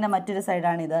ട്രയാങ്കിളിൻ്റെ മറ്റൊരു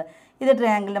സൈഡാണിത്, ഇത്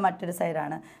ട്രയാങ്കിളിൻ്റെ മറ്റൊരു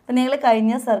സൈഡാണ്. അപ്പം നിങ്ങൾ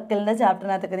കഴിഞ്ഞ സർക്കിളിൻ്റെ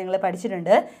ചാപ്റ്ററിനകത്തൊക്കെ നിങ്ങൾ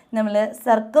പഠിച്ചിട്ടുണ്ട്, നമ്മൾ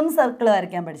സർക്കിൾ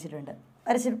വരയ്ക്കാൻ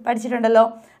പഠിച്ചിട്ടുണ്ടല്ലോ.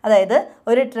 അതായത്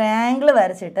ഒരു ട്രയാങ്കിൾ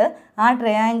വരച്ചിട്ട് ആ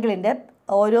ട്രയാങ്കിളിൻ്റെ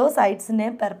ഓരോ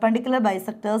സൈഡ്സിൻ്റെയും പെർപെൻഡിക്കുലർ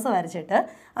ബൈസെക്ടേഴ്സ് വരച്ചിട്ട്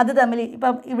അത് തമ്മിൽ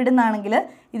ഇപ്പം ഇവിടെ നിന്നാണെങ്കിൽ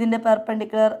ഇതിൻ്റെ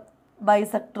പെർപെൻഡിക്കുലർ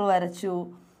ബൈസെക്ടർ വരച്ചു,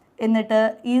 എന്നിട്ട്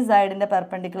ഈ സൈഡിൻ്റെ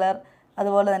പെർപെൻഡിക്കുലർ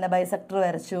അതുപോലെ തന്നെ ബൈസെക്ടർ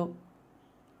വരച്ചു.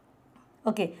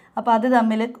 ഓക്കെ, അപ്പോൾ അത്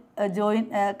തമ്മിൽ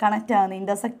കണക്റ്റ് ആകുന്ന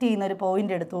ഇൻ്റർസെക്റ്റ് ചെയ്യുന്ന ഒരു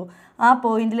പോയിൻ്റ് എടുത്തു, ആ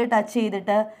പോയിന്റിൽ ടച്ച്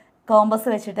ചെയ്തിട്ട് കോമ്പസ്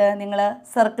വെച്ചിട്ട് നിങ്ങൾ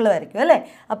സർക്കിൾ വരയ്ക്കും അല്ലേ.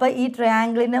 അപ്പോൾ ഈ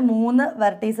ട്രയാങ്കിളിൻ്റെ 3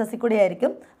 വെർട്ടീസസിൽ കൂടി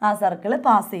ആയിരിക്കും ആ സർക്കിൾ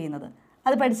പാസ് ചെയ്യുന്നത്.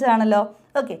 അത് പഠിച്ചതാണല്ലോ.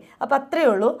 ഓക്കെ, അപ്പോൾ അത്രയേ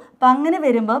ഉള്ളൂ. അപ്പം അങ്ങനെ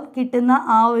വരുമ്പം കിട്ടുന്ന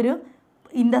ആ ഒരു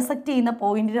ഇൻ്റർസെക്റ്റ് ചെയ്യുന്ന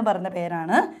പോയിന്റിന് പറഞ്ഞ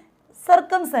പേരാണ്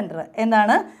സർക്കംസെൻറ്റർ.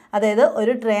 എന്താണ്, അതായത്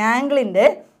ഒരു ട്രയാങ്കിളിൻ്റെ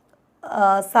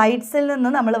സൈഡ്സിൽ നിന്ന്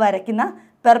നമ്മൾ വരയ്ക്കുന്ന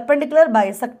പെർപെൻഡിക്കുലർ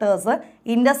ബൈസെക്ടേഴ്സ്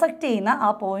ഇൻ്റർസെക്റ്റ് ചെയ്യുന്ന ആ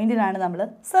പോയിന്റിനാണ് നമ്മൾ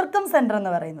സർക്കംസെൻറ്റർ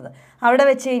എന്ന് പറയുന്നത്. അവിടെ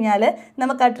വെച്ച് കഴിഞ്ഞാൽ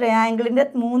നമുക്ക് ആ ട്രയാങ്കിളിൻ്റെ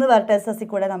 3 വെർട്ടീസസിൽ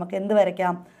കൂടെ നമുക്ക് എന്ത്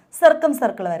വരയ്ക്കാം,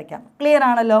 സർക്കിൾ വരയ്ക്കാം. ക്ലിയർ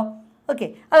ആണല്ലോ. ഓക്കെ,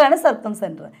 അതാണ്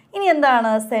സർക്കംസെൻറ്റർ. ഇനി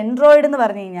എന്താണ് സെൻട്രോയിഡ് എന്ന്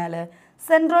പറഞ്ഞു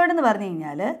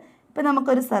കഴിഞ്ഞാൽ ഇപ്പം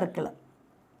നമുക്കൊരു സർക്കിൾ,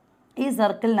 ഈ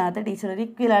സർക്കിളിനകത്ത് ടീച്ചർ ഒരു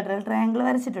ഇക്വിലാറ്ററൽ ട്രയാങ്കിൾ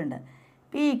വരച്ചിട്ടുണ്ട്.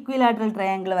 ഈ ഇക്വിലാറ്ററൽ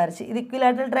ട്രയാങ്കിൾ വരച്ച്, ഇത്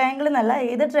ഇക്വിലാറ്ററൽ ട്രയാങ്കിൾ എന്നല്ല,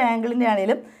 ഏത് ട്രയാങ്കിളിൻ്റെ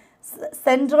ആണെങ്കിലും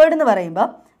സെൻട്രോയിഡ് എന്ന് പറയുമ്പോൾ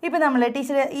ഇപ്പോൾ നമ്മൾ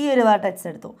ടീച്ചർ ഈ ഒരു വെർട്ടെക്സ്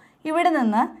എടുത്തു, ഇവിടെ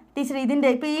നിന്ന് ടീച്ചർ ഇതിൻ്റെ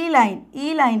ഇപ്പോൾ ഈ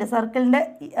ലൈൻ്റെ സർക്കിളിൻ്റെ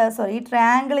ഈ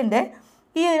ട്രയാങ്കിളിൻ്റെ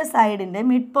ഈ ഒരു സൈഡിൻ്റെ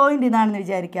മിഡ് പോയിൻ്റ് ഇതാണെന്ന്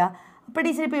വിചാരിക്കുക. അപ്പോൾ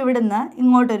ടീച്ചർ ഇപ്പോൾ ഇവിടുന്ന്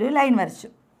ഇങ്ങോട്ടൊരു ലൈൻ വരച്ചു.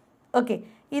 ഓക്കെ,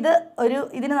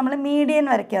 ഇതിന് നമ്മൾ മീഡിയൻ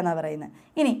വരയ്ക്കുക എന്നാണ് പറയുന്നത്.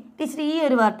 ഇനി ടീച്ചർ ഈ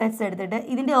ഒരു വെർട്ടെക്സ് എടുത്തിട്ട്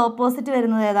ഇതിൻ്റെ ഓപ്പോസിറ്റ്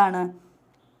വരുന്നത് ഏതാണ്?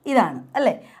 ഇതാണ്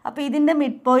അല്ലേ. അപ്പോൾ ഇതിൻ്റെ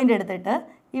മിഡ് പോയിൻ്റ് എടുത്തിട്ട്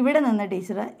ഇവിടെ നിന്ന്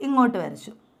ടീച്ചർ ഇങ്ങോട്ട്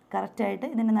വരച്ചു. കറക്റ്റായിട്ട്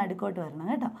ഇതിൻ്റെ നടുക്കോട്ട് വരണം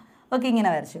കേട്ടോ. ഓക്കെ, ഇങ്ങനെ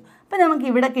വരച്ചു. അപ്പോൾ നമുക്ക്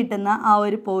ഇവിടെ കിട്ടുന്ന ആ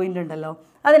ഒരു പോയിൻ്റ് ഉണ്ടല്ലോ,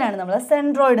 അതിനാണ് നമ്മൾ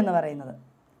സെൻട്രോയിഡ് എന്ന് പറയുന്നത്.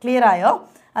 ക്ലിയർ ആയോ?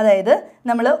 അതായത്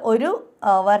നമ്മൾ ഒരു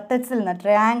വെർട്ടെക്സിൽ നിന്ന്,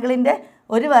 ട്രയാങ്കിളിൻ്റെ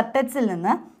ഒരു വെർട്ടെക്സിൽ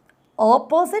നിന്ന്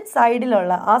ഓപ്പോസിറ്റ്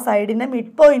സൈഡിലുള്ള ആ സൈഡിൻ്റെ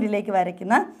മിഡ് പോയിൻറ്റിലേക്ക്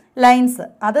വരയ്ക്കുന്ന ലൈൻസ്,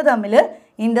 അത് തമ്മിൽ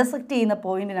ഇൻ്റർസെക്റ്റ് ചെയ്യുന്ന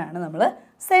പോയിൻറ്റിനാണ് നമ്മൾ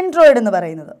സെൻട്രോയിഡ് എന്ന്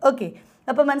പറയുന്നത്. ഓക്കെ,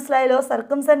 അപ്പോൾ മനസ്സിലായല്ലോ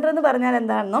സർക്കം സെൻറ്റർ എന്ന് പറഞ്ഞാൽ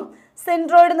എന്താണെന്നും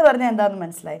സെൻട്രോയിഡ് എന്ന് പറഞ്ഞാൽ എന്താണെന്നും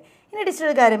മനസ്സിലായി. ഇനി ടീച്ചർ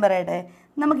ഒരു കാര്യം പറയട്ടെ.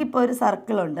 നമുക്കിപ്പോൾ ഒരു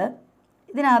സർക്കിളുണ്ട്.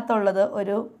 ഇതിനകത്തുള്ളത്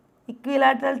ഒരു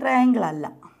ഇക്വിലാറ്ററൽ ട്രയാങ്കിൾ അല്ല,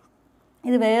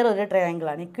 ഇത് വേറൊരു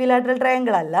ട്രയാങ്കിളാണ്. ഇക്വിലാറ്ററൽ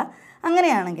ട്രയാങ്കിൾ അല്ല.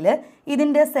 അങ്ങനെയാണെങ്കിൽ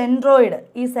ഇതിൻ്റെ സെൻട്രോയിഡ്,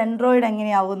 ഈ സെൻട്രോയിഡ്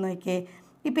എങ്ങനെയാവും എന്ന് നോക്കിയേ.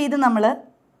 ഇപ്പോൾ ഇത് നമ്മൾ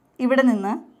ഇവിടെ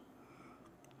നിന്ന്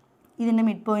ഇതിൻ്റെ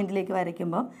മിഡ് പോയിൻറ്റിലേക്ക്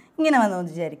വരയ്ക്കുമ്പോൾ ഇങ്ങനെ വന്നു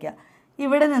വിചാരിക്കുക.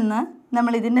 ഇവിടെ നിന്ന്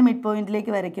നമ്മൾ ഇതിൻ്റെ മിഡ്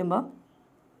പോയിൻറ്റിലേക്ക് വരയ്ക്കുമ്പോൾ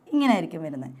ഇങ്ങനെ ആയിരിക്കും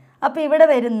വരുന്നത്. അപ്പോൾ ഇവിടെ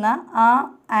വരുന്ന ആ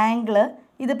ആംഗിള്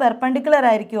ഇത് പെർപെൻഡിക്കുലർ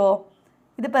ആയിരിക്കുമോ?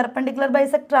 ഇത് പെർപെൻഡിക്കുലർ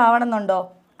ബൈസെക്ടർ ആവണമെന്നുണ്ടോ?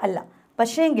 അല്ല.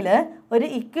 പക്ഷേങ്കിൽ ഒരു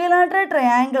ഇക്വിലാറ്ററൽ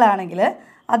ട്രയാങ്കിൾ ആണെങ്കിൽ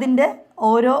അതിൻ്റെ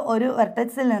ഒരു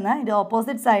വെർട്ടെക്സിൽ നിന്ന് ഇത്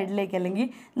ഓപ്പോസിറ്റ് സൈഡിലേക്ക്, അല്ലെങ്കിൽ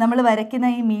നമ്മൾ വരയ്ക്കുന്ന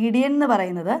ഈ മീഡിയൻ എന്ന്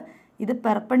പറയുന്നത് ഇത്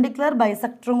പെർപെൻഡിക്കുലർ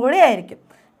ബൈസെക്ടറും കൂടി ആയിരിക്കും.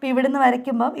 ഇപ്പോൾ ഇവിടുന്ന്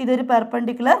വരയ്ക്കുമ്പം ഇതൊരു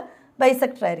പെർപെൻഡിക്കുലർ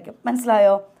ബൈസെക്ടർ ആയിരിക്കും.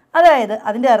 മനസ്സിലായോ? അതായത്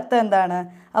അതിൻ്റെ അർത്ഥം എന്താണ്?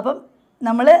 അപ്പം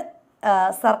നമ്മൾ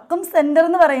സർക്കം സെൻറ്റർ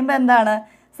എന്ന് പറയുമ്പോൾ എന്താണ്?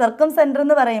 സർക്കം സെൻറ്റർ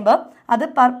എന്ന് പറയുമ്പോൾ അത്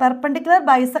പെർപെൻഡിക്കുലർ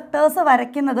ബൈസെക്ടേഴ്സ്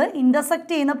വരയ്ക്കുന്നത്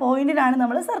ഇൻ്റർസെക്റ്റ് ചെയ്യുന്ന പോയിൻറ്റിനാണ്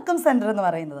നമ്മൾ സർക്കം സെൻറ്റർ എന്ന്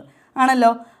പറയുന്നത്.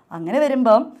 ആണല്ലോ. അങ്ങനെ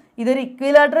വരുമ്പം ഇതൊരു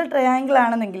ഇക്വിലാറ്ററൽ ട്രയാങ്കിൾ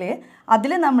ആണെന്നെങ്കിൽ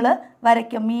അതിൽ നമ്മൾ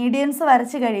വരയ്ക്കും, മീഡിയൻസ്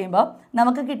വരച്ച് കഴിയുമ്പോൾ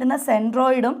നമുക്ക് കിട്ടുന്ന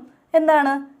സെൻട്രോയിഡും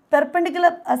എന്താണ്?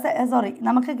 പെർപെൻഡിക്കുലർ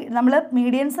നമ്മൾ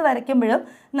മീഡിയൻസ് വരയ്ക്കുമ്പോഴും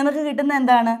നമുക്ക് കിട്ടുന്ന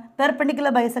എന്താണ്?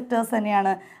 പെർപെൻഡിക്കുലർ ബൈസെക്ടേഴ്സ്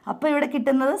തന്നെയാണ്. അപ്പോൾ ഇവിടെ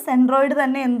കിട്ടുന്നത് സെൻട്രോയിഡ്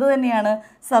തന്നെ എന്ത് തന്നെയാണ്?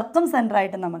 സർക്കം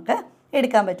സെൻറ്ററായിട്ട് നമുക്ക്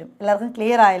എടുക്കാൻ പറ്റും. എല്ലാവർക്കും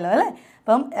ക്ലിയർ ആയല്ലോ അല്ലേ?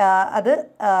 അപ്പം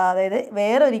അതായത്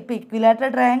വേറൊരു ഇപ്പോൾ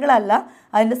ഇക്വിലാറ്ററൽ ട്രയാങ്കിൾ അല്ല,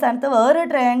 അതിൻ്റെ സ്ഥാനത്ത് വേറൊരു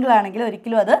ട്രയാങ്കിൾ ആണെങ്കിൽ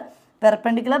ഒരിക്കലും അത്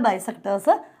പെർപെൻഡിക്കുലർ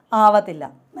ബൈസെക്ടേഴ്സ് ആവത്തില്ല.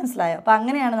 മനസ്സിലായോ? അപ്പോൾ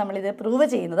അങ്ങനെയാണ് നമ്മളിത് പ്രൂവ്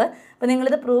ചെയ്യുന്നത്. അപ്പോൾ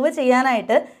നിങ്ങളിത് പ്രൂവ്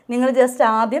ചെയ്യാനായിട്ട് നിങ്ങൾ ജസ്റ്റ്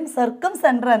ആദ്യം സർക്കം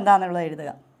സെൻറ്റർ എന്താണെന്നുള്ളത്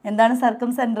എഴുതുക. എന്താണ് സർക്കം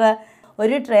സെൻറ്റർ?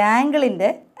 ഒരു ട്രയാങ്കിളിൻ്റെ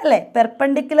അല്ലേ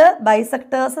പെർപെൻഡിക്കുലർ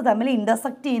ബൈസെക്ടേഴ്സ് തമ്മിൽ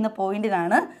ഇൻ്റർസെക്റ്റ് ചെയ്യുന്ന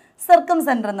പോയിൻറ്റിനാണ് സർക്കം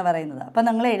സെൻറ്റർ എന്ന് പറയുന്നത്. അപ്പോൾ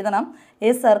നിങ്ങൾ എഴുതണം,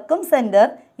 A സർക്കം centre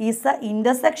is A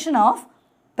intersection of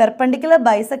perpendicular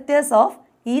bisectors of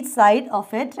each side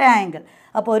of A triangle.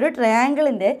 അപ്പോൾ ഒരു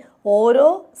ട്രയാങ്കിളിൻ്റെ ഓരോ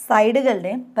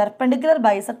സൈഡുകളുടെയും പെർപെൻഡിക്കുലർ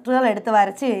ബൈസെക്ടറുകൾ എടുത്ത്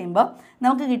വരച്ച് കഴിയുമ്പോൾ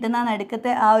നമുക്ക് കിട്ടുന്ന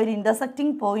നടുക്കത്തെ ആ ഒരു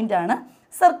ഇൻ്റർസെക്റ്റിംഗ് പോയിൻ്റാണ്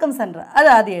സർക്കം സെൻറ്റർ. അത്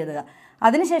ആദ്യം എഴുതുക.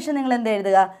 അതിനുശേഷം നിങ്ങൾ എന്താ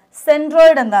എഴുതുക?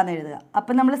 സെൻട്രോയിഡ് എന്താണെന്ന് എഴുതുക.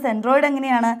 അപ്പം നമ്മൾ സെൻട്രോയിഡ്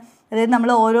എങ്ങനെയാണ്? അതായത് നമ്മൾ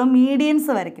ഓരോ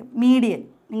മീഡിയൻസ് വരയ്ക്കും. മീഡിയൻ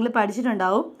നിങ്ങൾ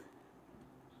പഠിച്ചിട്ടുണ്ടാവും.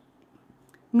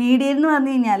 മീഡിയൻ എന്ന്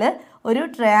പറഞ്ഞു കഴിഞ്ഞാൽ ഒരു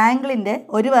ട്രയാങ്കിളിൻ്റെ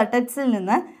ഒരു വെർട്ടെക്സിൽ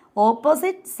നിന്ന്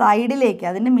ഓപ്പോസിറ്റ് സൈഡിലേക്ക്,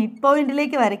 അതിൻ്റെ മിഡ്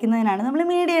പോയിൻറ്റിലേക്ക് വരയ്ക്കുന്നതിനാണ് നമ്മൾ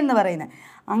മീഡിയൻ എന്ന് പറയുന്നത്.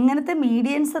 അങ്ങനത്തെ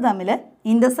മീഡിയൻസ് തമ്മിൽ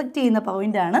ഇൻ്റർസെക്റ്റ് ചെയ്യുന്ന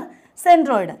പോയിൻ്റാണ്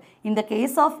centroid. In the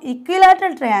case of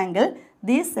equilateral triangle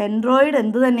the centroid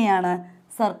എന്ത് തന്നെയാണ്?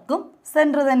 സർക്കും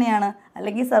സെൻറ്റർ തന്നെയാണ്,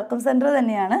 അല്ലെങ്കിൽ സർക്കം സെൻറ്റർ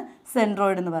തന്നെയാണ്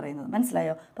സെൻട്രോയിഡ് എന്ന് പറയുന്നത്.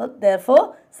 മനസ്സിലായോ? അപ്പോൾ therefore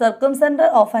സർക്കം centre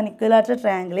of an equilateral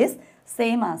triangle is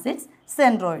same as it's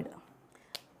centroid.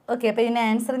 Okay, അപ്പോൾ ഇതിൻ്റെ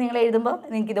ആൻസർ നിങ്ങൾ എഴുതുമ്പോൾ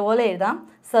നിങ്ങൾക്ക് ഇതുപോലെ എഴുതാം.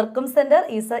 സർക്കം centre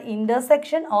is A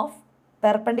intersection of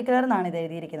perpendicular എന്നാണ് ഇത്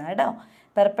എഴുതിയിരിക്കുന്നത് കേട്ടോ.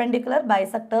 Perpendicular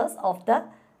bisectors of the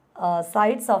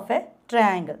sides of A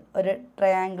triangle. ഒരു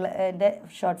ട്രയാങ്കിളിൻ്റെ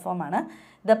ഷോർട്ട് ഫോമാണ്.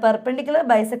 The perpendicular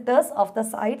bisectors of the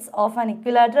sides of an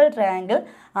equilateral triangle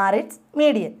are its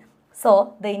median. So,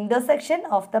 the intersection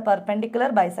of the perpendicular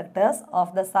bisectors of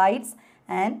the sides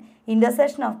and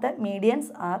intersection of the medians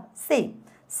are same.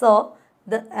 So,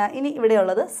 ഇനി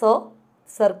ഇവിടെയുള്ളത് so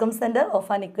circumcenter of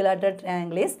an equilateral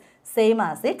triangle is same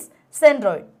as its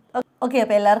centroid. Okay,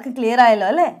 അപ്പോൾ എല്ലാവർക്കും clear ആയല്ലോ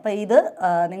അല്ലേ? അപ്പോൾ ഇത്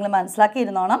നിങ്ങൾ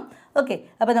മനസ്സിലാക്കിയിരുന്നോണം. Okay,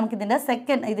 അപ്പോൾ നമുക്കിതിൻ്റെ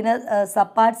ഇതിന്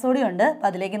സബ് പാർട്സ് കൂടി ഉണ്ട്. അപ്പോൾ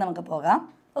അതിലേക്ക് നമുക്ക് പോകാം.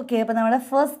 ഓക്കെ, അപ്പോൾ നമ്മുടെ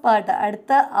ഫസ്റ്റ് പാർട്ട്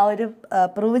അടുത്ത ആ ഒരു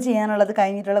പ്രൂവ് ചെയ്യാനുള്ളത്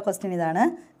കഴിഞ്ഞിട്ടുള്ള ക്വസ്റ്റ്യൻ ഇതാണ്.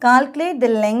 Calculate the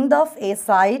length of A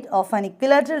side of an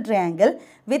equilateral triangle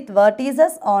with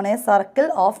vertices on A circle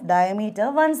of diameter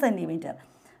 1 centimetre.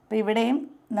 അപ്പോൾ ഇവിടെയും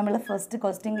നമ്മൾ ഫസ്റ്റ്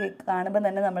ക്വസ്റ്റ്യൻ കാണുമ്പോൾ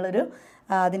തന്നെ നമ്മളൊരു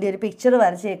അതിൻ്റെ ഒരു പിക്ചർ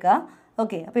വരച്ചേക്കാം.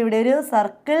 ഓക്കെ, അപ്പോൾ ഇവിടെ ഒരു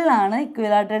സർക്കിളിലാണ്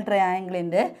ഇക്വിലാറ്ററൽ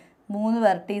ട്രയാങ്കിളിൻ്റെ 3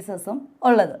 വെർട്ടീസസും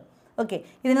ഉള്ളത്. ഓക്കെ,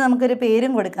 ഇതിന് നമുക്കൊരു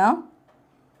പേരും കൊടുക്കാം.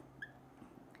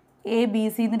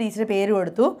 ABC എന്ന് ടീച്ചർ പേര്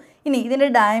കൊടുത്തു. ഇനി ഇതിൻ്റെ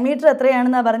ഡയമീറ്റർ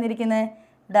എത്രയാണെന്നാണ് പറഞ്ഞിരിക്കുന്നത്?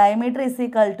 Diameter is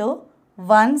equal to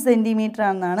 1 centimetre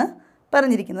ആണെന്നാണ്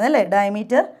പറഞ്ഞിരിക്കുന്നത് അല്ലേ.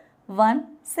 ഡയമീറ്റർ 1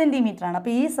 സെൻറ്റിമീറ്റർ ആണ്.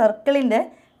 അപ്പോൾ ഈ സർക്കിളിൻ്റെ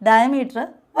ഡയമീറ്റർ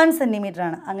 1 സെൻറ്റിമീറ്റർ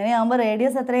ആണ്. അങ്ങനെയാകുമ്പോൾ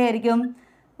റേഡിയസ് എത്രയായിരിക്കും?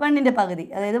 1ൻ്റെ പകുതി,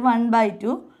 അതായത്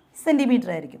 1/2 സെൻറ്റിമീറ്റർ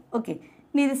ആയിരിക്കും. ഓക്കെ,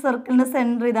 ഇനി ഇത് സർക്കിളിൻ്റെ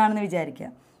സെൻറ്റർ ഇതാണെന്ന് വിചാരിക്കുക.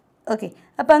 ഓക്കെ,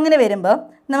 അപ്പോൾ അങ്ങനെ വരുമ്പോൾ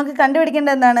നമുക്ക്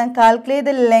കണ്ടുപിടിക്കേണ്ടത് എന്താണ്? Calculate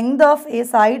the length of A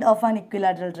side of an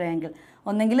equilateral triangle.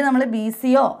 ഒന്നെങ്കിൽ നമ്മൾ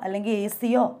BCയോ അല്ലെങ്കിൽ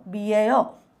ACയോ BAയോ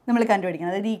നമ്മൾ കണ്ടുപിടിക്കണം.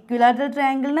 അതായത് ഇക്വിലാറ്ററൽ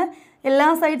ട്രയാങ്കിളിന് എല്ലാ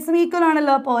സൈഡ്സും ഈക്വൽ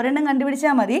ആണല്ലോ. അപ്പോൾ ഒരെണ്ണം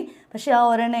കണ്ടുപിടിച്ചാൽ മതി. പക്ഷേ ആ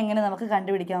ഒരെണ്ണം എങ്ങനെ നമുക്ക്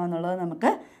കണ്ടുപിടിക്കാമെന്നുള്ളത് നമുക്ക്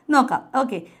നോക്കാം.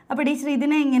 ഓക്കെ, അപ്പോൾ ടീച്ചർ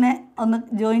ഇതിനെ ഇങ്ങനെ ഒന്ന്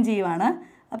ജോയിൻ ചെയ്യുവാണ്.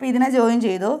 അപ്പോൾ ഇതിനെ ജോയിൻ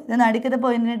ചെയ്തു. ഇതിന് അടുക്കത്തെ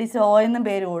പോയിന്റിന് ടീച്ചർ O എന്നും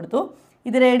പേര് കൊടുത്തു.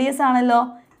 ഇത് റേഡിയസ് ആണല്ലോ.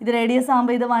 ഇത് റേഡിയസ്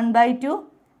ആകുമ്പോൾ ഇത് 1/2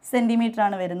 സെൻറ്റിമീറ്റർ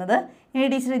ആണ് വരുന്നത്. ഇനി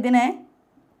ടീച്ചർ ഇതിനെ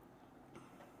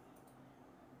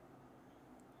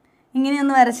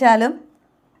ഇങ്ങനെയൊന്ന്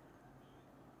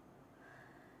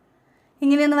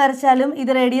വരച്ചാലും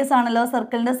ഇത് റേഡിയസ് ആണല്ലോ.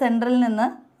 സർക്കിളിൻ്റെ സെൻറ്ററിൽ നിന്ന്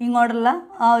ഇങ്ങോട്ടുള്ള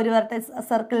ആ ഒരു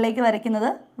സർക്കിളിലേക്ക് വരയ്ക്കുന്നത്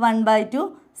 1/2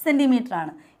 സെൻറ്റിമീറ്റർ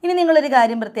ആണ്. ഇനി നിങ്ങളൊരു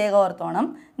കാര്യം പ്രത്യേകം ഓർത്തോണം.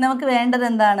 നമുക്ക് വേണ്ടത്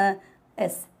എന്താണ്?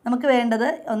 നമുക്ക് വേണ്ടത്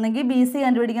ഒന്നെങ്കിൽ BC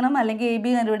കണ്ടുപിടിക്കണം, അല്ലെങ്കിൽ AB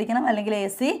കണ്ടുപിടിക്കണം, അല്ലെങ്കിൽ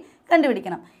AC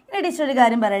കണ്ടുപിടിക്കണം. ഇനി ടീച്ചർ ഒരു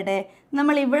കാര്യം പറയട്ടെ.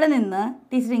 നമ്മൾ ഇവിടെ നിന്ന്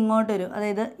ടീച്ചർ ഇങ്ങോട്ടൊരു,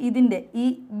 അതായത് ഇതിൻ്റെ ഈ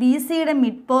BCയുടെ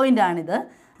മിഡ് പോയിൻ്റ് ആണിത്.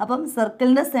 അപ്പം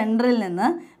സർക്കിളിൻ്റെ സെൻറ്ററിൽ നിന്ന്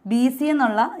BC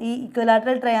എന്നുള്ള ഈ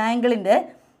ഇക്വിലാറ്ററൽ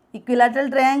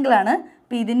ട്രയാങ്കിളാണ്.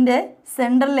 അപ്പോൾ ഇതിൻ്റെ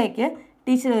സെൻറ്ററിലേക്ക്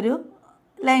ടീച്ചർ ഒരു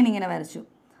ലൈൻ ഇങ്ങനെ വരച്ചു.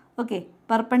 ഓക്കെ,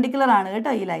 പെർപെൻഡിക്കുലർ ആണ്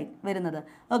കേട്ടോ ഈ ലൈൻ വരുന്നത്.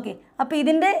 ഓക്കെ, അപ്പോൾ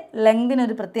ഇതിൻ്റെ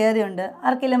ലെങ്തിനൊരു പ്രത്യേകതയുണ്ട്.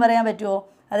 ആർക്കെല്ലാം പറയാൻ പറ്റുമോ?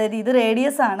 അതായത് ഇത്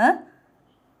റേഡിയസ് ആണ്.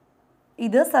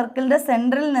 ഇത് സർക്കിളിൻ്റെ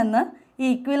സെൻറ്ററിൽ നിന്ന് ഈ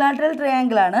ഇക്വിലാറ്ററൽ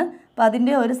ട്രയാങ്കിളാണ്. അപ്പോൾ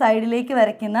അതിൻ്റെ ഒരു സൈഡിലേക്ക്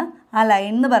വരയ്ക്കുന്ന ആ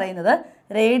ലൈൻ എന്ന് പറയുന്നത്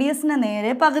റേഡിയസിന്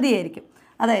നേരെ പകുതിയായിരിക്കും.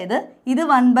 അതായത് ഇത്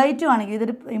 1/2 ആണെങ്കിൽ,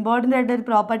 ഇതൊരു ഇമ്പോർട്ടൻ്റ് ആയിട്ടൊരു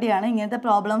പ്രോപ്പർട്ടിയാണ്. ഇങ്ങനത്തെ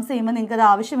പ്രോബ്ലംസ് ചെയ്യുമ്പോൾ നിങ്ങൾക്കത്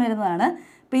ആവശ്യം വരുന്നതാണ്.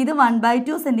 അപ്പോൾ ഇത്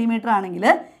 1/2 സെൻറ്റിമീറ്റർ ആണെങ്കിൽ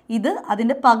ഇത്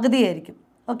അതിൻ്റെ പകുതിയായിരിക്കും.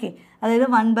 ഓക്കെ, അതായത്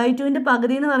 1/2ൻ്റെ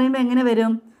പകുതി എന്ന് പറയുമ്പോൾ എങ്ങനെ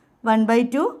വരും?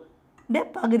 1/2ൻ്റെ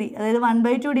പകുതി, അതായത്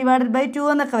 1/2 ഡിവൈഡഡ് ബൈ 2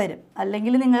 എന്നൊക്കെ വരും.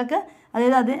 അല്ലെങ്കിൽ നിങ്ങൾക്ക്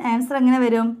അതായത് അത് ആൻസർ എങ്ങനെ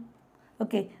വരും?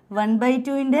 ഓക്കെ,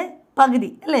 1/2ൻ്റെ പകുതി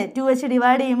അല്ലേ, 2 വെച്ച്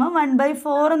ഡിവൈഡ് ചെയ്യുമ്പോൾ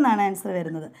 1/4 എന്നാണ് ആൻസർ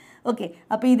വരുന്നത്. ഓക്കെ,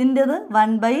 അപ്പോൾ ഇതിൻ്റെത്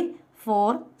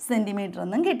 1/4 സെൻറ്റിമീറ്റർ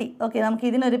എന്നും കിട്ടി. ഓക്കെ, നമുക്ക്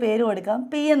ഇതിനൊരു പേര് കൊടുക്കാം,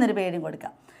 P എന്നൊരു പേരും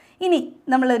കൊടുക്കാം. ഇനി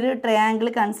നമ്മളൊരു ട്രയാങ്കിൾ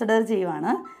കൺസിഡർ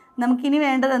ചെയ്യുവാണ്. നമുക്കിനി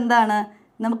വേണ്ടത് എന്താണ്?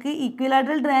 നമുക്ക്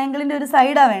ഇക്വിലാറ്ററൽ ട്രയാങ്കിളിൻ്റെ ഒരു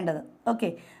സൈഡാണ് വേണ്ടത്. ഓക്കെ,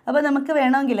 അപ്പോൾ നമുക്ക്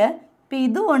വേണമെങ്കിൽ ഇപ്പോൾ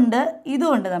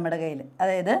ഇതുമുണ്ട് നമ്മുടെ കയ്യിൽ.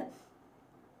 അതായത്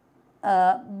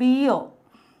BO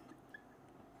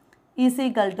is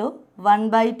equal to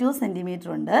 1/2 centimetre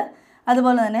ഉണ്ട്.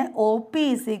 അതുപോലെ തന്നെ OP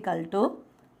ഈസ് ഈക്വൽ ടു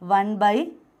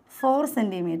 1/4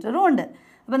 സെൻറ്റിമീറ്ററും ഉണ്ട്.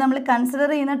 അപ്പോൾ നമ്മൾ കൺസിഡർ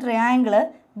ചെയ്യുന്ന ട്രയാങ്കിൾ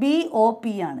BOP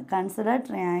ആണ്. Consider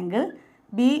triangle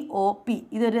BOP.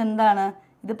 ഇതൊരു എന്താണ്?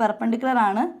 ഇത് പെർപെൻഡിക്കുലർ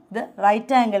ആണ്. ഇത്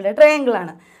റൈറ്റ് ആംഗിളിൻ്റെ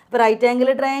ട്രയാങ്കിളാണ്. അപ്പോൾ റൈറ്റ് ആംഗിൾ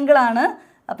ട്രയാങ്കിളാണ്.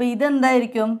 അപ്പോൾ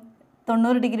ഇതെന്തായിരിക്കും?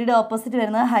 90 ഡിഗ്രിയുടെ ഓപ്പോസിറ്റ്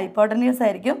വരുന്നത് ഹൈപ്പോട്ടന്യൂസ്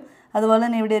ആയിരിക്കും. അതുപോലെ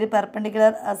തന്നെ ഇവിടെ ഒരു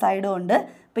പെർപെൻഡിക്കുലർ സൈഡും ഉണ്ട്.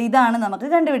 അപ്പോൾ ഇതാണ് നമുക്ക്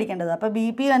കണ്ടുപിടിക്കേണ്ടത്. അപ്പോൾ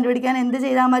BP കണ്ടുപിടിക്കാൻ എന്ത്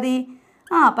ചെയ്താൽ മതി?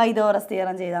 പൈതഗോറസ്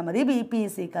തിയറം ചെയ്താൽ മതി. BP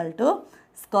is equal to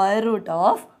square root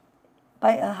of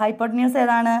hypotenuse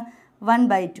ഏതാണ്?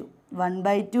 1/2.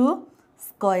 1/2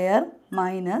 സ്ക്വയർ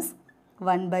മൈനസ്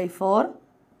 1/4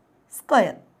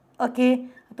 സ്ക്വയർ. ഓക്കെ,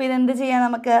 അപ്പോൾ ഇതെന്ത് ചെയ്യാം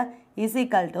നമുക്ക്? Is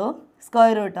equal to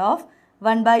square root of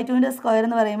 1/2ൻ്റെ square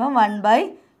എന്ന് പറയുമ്പോൾ 1/2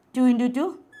 × 2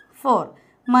 4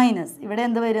 മൈനസ് ഇവിടെ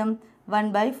എന്ത് വരും?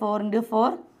 1/4 ×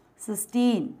 4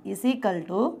 16 is equal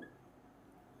to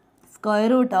square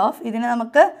root of, ഇതിനെ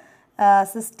നമുക്ക്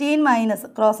 16 മൈനസ്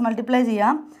ക്രോസ് മൾട്ടിപ്ലൈ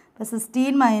ചെയ്യാം. അപ്പോൾ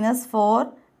 16 മൈനസ് 4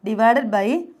 ഡിവൈഡഡ് ബൈ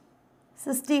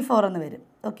 64 എന്ന് വരും.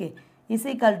 Okay, is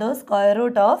equal to square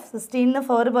root of 16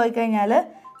 4 പോയി കഴിഞ്ഞാൽ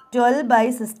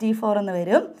 12/64 എന്ന്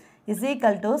വരും. Is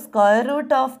equal to square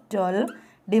root of 12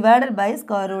 divided by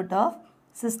square root of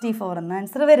 64 എന്ന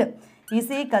ആൻസർ വരും.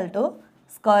 Is equal to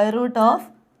square root of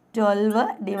 12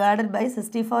 divided by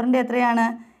 64ൻ്റെ എത്രയാണ്?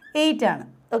 8 ആണ്.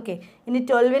 ഓക്കെ, ഇനി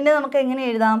 12ൻ്റെ നമുക്ക് എങ്ങനെ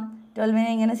എഴുതാം? 12നെ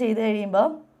ഇങ്ങനെ ചെയ്ത് കഴിയുമ്പോൾ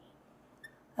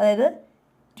അതായത്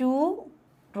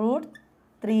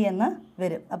 2√3 എന്ന്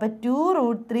വരും. അപ്പോൾ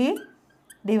 2√3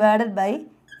 ഡിവൈഡഡ് ബൈ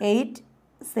 8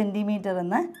 സെൻറ്റിമീറ്റർ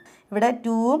എന്ന്. ഇവിടെ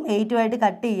 2ഉം 8ഉമായിട്ട്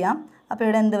കട്ട് ചെയ്യാം. അപ്പോൾ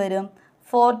ഇവിടെ എന്ത് വരും?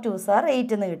 4 2s are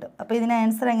 8 എന്ന് കിട്ടും. അപ്പോൾ ഇതിന്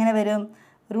ആൻസർ എങ്ങനെ വരും?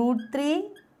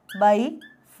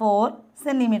 √3/4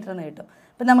 സെൻറ്റിമീറ്റർ എന്ന് കിട്ടും.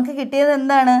 അപ്പോൾ നമുക്ക് കിട്ടിയത്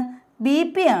എന്താണ്?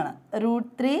 BP ആണ്.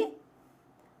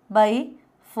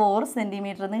 √3/4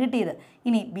 സെൻറ്റിമീറ്റർ എന്ന് കിട്ടിയത്.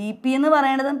 ഇനി BP എന്ന്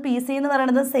പറയുന്നതും PC എന്ന്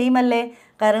പറയുന്നതും സെയിം അല്ലേ?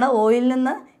 കാരണം ഓയിൽ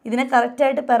നിന്ന് ഇതിനെ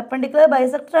കറക്റ്റായിട്ട് പെർപെൻഡിക്കുലർ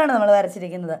ബൈസെക്ടറാണ് നമ്മൾ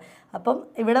വരച്ചിരിക്കുന്നത്. അപ്പം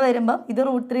ഇവിടെ വരുമ്പം ഇത്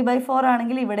 √3/4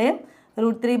 ആണെങ്കിൽ ഇവിടെയും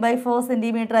 √3/4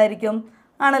 സെൻറ്റിമീറ്റർ ആയിരിക്കും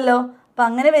ആണല്ലോ. അപ്പം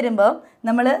അങ്ങനെ വരുമ്പോൾ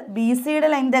നമ്മൾ BCയുടെ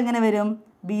ലെങ്ത് എങ്ങനെ വരും?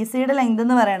 BCയുടെ ലെങ്ത്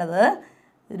എന്ന് പറയണത്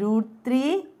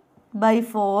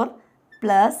 √3/4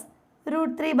 പ്ലസ്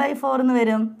 √3/4 എന്ന്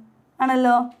വരും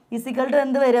ആണല്ലോ. ഈസിക്കൽ ടു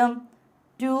എന്ത് വരും?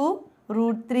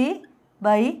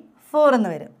 2√3/4 എന്ന്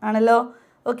വരും ആണല്ലോ.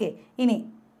 ഓക്കെ, ഇനി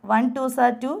 1 2s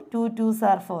are 2, 2 2s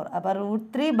are 4. അപ്പോൾ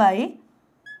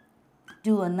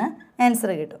 √3/2 എന്ന്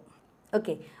ആൻസർ കിട്ടും.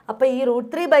 ഓക്കെ, അപ്പോൾ ഈ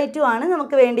 √3/2 ആണ്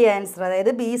നമുക്ക് വേണ്ടിയ ആൻസർ.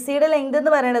 അതായത് ബി സിയുടെ ലെങ്ത്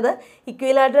എന്ന് പറയുന്നത്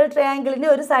ഇക്വിലാറ്ററൽ ട്രയാങ്കിളിൻ്റെ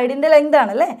ഒരു സൈഡിൻ്റെ ലെങ്ത്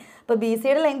ആണല്ലേ. അപ്പോൾ ബി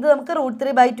സിയുടെ ലെങ്ത് നമുക്ക്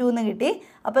 √3/2 എന്ന് കിട്ടി.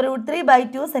 അപ്പോൾ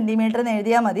 √3/2 സെൻറ്റിമീറ്റർ എന്ന്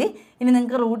എഴുതിയാൽ മതി. ഇനി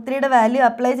നിങ്ങൾക്ക് √3യുടെ വാല്യൂ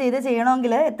അപ്ലൈ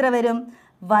ചെയ്യണമെങ്കിൽ എത്ര വരും?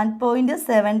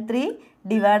 1.73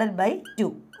 /2.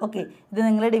 ഓക്കെ, ഇത്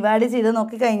നിങ്ങൾ ഡിവൈഡ് ചെയ്ത്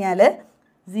നോക്കിക്കഴിഞ്ഞാൽ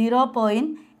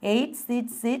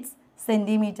 0.866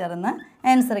 സെൻറ്റിമീറ്റർ എന്ന്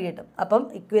ആൻസർ കിട്ടും. അപ്പം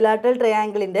ഇക്വിലാറ്ററൽ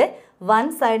ട്രയാങ്കിളിൻ്റെ വൺ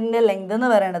സൈഡിൻ്റെ ലെങ്ത് എന്ന്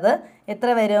പറയുന്നത് എത്ര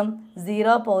വരും?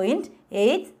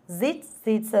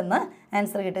 0.866 എന്ന്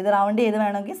ആൻസർ കിട്ടും. ഇത് റൗണ്ട് ചെയ്ത്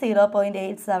വേണമെങ്കിൽ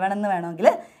 0.87 എന്ന് വേണമെങ്കിൽ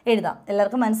എഴുതാം.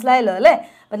 എല്ലാവർക്കും മനസ്സിലായല്ലോ അല്ലേ?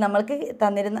 അപ്പം നമ്മൾക്ക്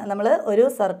നമ്മൾ ഒരു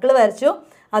സർക്കിൾ വരച്ചു,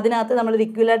 അതിനകത്ത് നമ്മളൊരു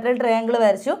ഇക്വിലാറ്ററൽ ട്രയാങ്കിൾ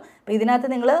വരച്ചു. അപ്പോൾ ഇതിനകത്ത്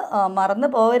നിങ്ങൾ മറന്നു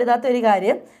പോകരുതാത്ത ഒരു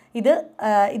കാര്യം,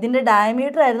 ഇതിൻ്റെ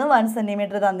ഡയമീറ്റർ ആയിരുന്നു 1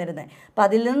 സെൻറ്റിമീറ്റർ തന്നിരുന്നത്. അപ്പോൾ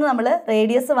അതിൽ നിന്ന് നമ്മൾ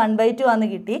റേഡിയസ് 1/2 ആണെന്ന്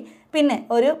കിട്ടി. പിന്നെ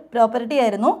ഒരു പ്രോപ്പർട്ടി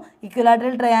ആയിരുന്നു,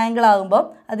 ഇക്വിലാറ്ററൽ ട്രയാങ്കിൾ ആകുമ്പോൾ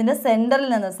അതിൻ്റെ സെൻറ്ററിൽ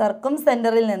നിന്ന്, സർക്കും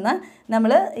സെൻറ്ററിൽ നിന്ന്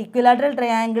നമ്മൾ ഇക്വിലാറ്ററൽ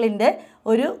ട്രയാങ്കിളിൻ്റെ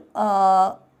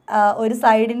ഒരു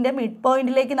സൈഡിൻ്റെ മിഡ്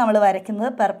പോയിൻറ്റിലേക്ക് നമ്മൾ വരയ്ക്കുന്നത്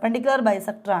പെർപെൻഡിക്കുലർ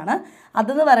ബൈസെക്ടറാണ്.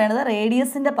 അതെന്ന് പറയുന്നത്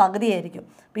റേഡിയസിൻ്റെ പകുതിയായിരിക്കും.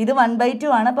 അപ്പോൾ ഇത് 1/2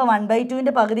 ആണ്. അപ്പോൾ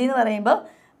 1/2ൻ്റെ പകുതി എന്ന് പറയുമ്പോൾ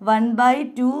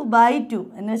 1/2/2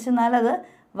 എന്ന് വെച്ചെന്നാൽ അത്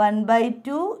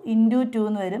 1/2 × 2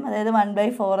 എന്ന് വരും. അതായത്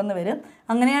 1/4 എന്ന് വരും.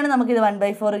 അങ്ങനെയാണ് നമുക്കിത്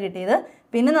 1/4 കിട്ടിയത്.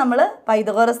 പിന്നെ നമ്മൾ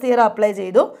പൈതഗോറസ് തിയറം അപ്ലൈ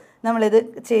ചെയ്തു. നമ്മളിത്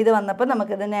ചെയ്ത് വന്നപ്പോൾ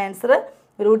നമുക്കിതിൻ്റെ ആൻസർ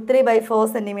 √3/4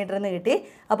 സെൻറ്റിമീറ്റർ എന്ന് കിട്ടി.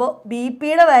 അപ്പോൾ ബി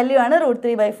പിയുടെ വാല്യൂ ആണ്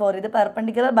 √3/4. ഇത്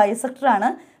പെർപെൻഡിക്കുലർ ബൈസെക്ടറാണ്.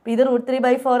 അപ്പോൾ ഇത്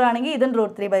 √3/4 ആണെങ്കിൽ ഇതും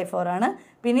 √3/4 ആണ്.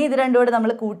 പിന്നെ ഇത് രണ്ടും കൂടെ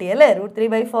നമ്മൾ കൂട്ടി അല്ലേ,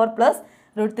 √3/4 പ്ലസ്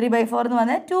 √3/4 എന്ന്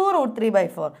പറഞ്ഞാൽ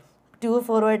 2√3/4. 2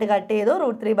 4 കട്ട് ചെയ്തു,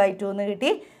 √3/2 എന്ന് കിട്ടി.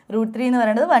 √3 എന്ന്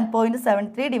പറയുന്നത്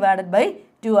 1.73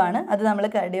 /2 ആണ്. അത് നമ്മൾ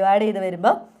ഡിവൈഡ് ചെയ്ത്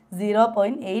വരുമ്പോൾ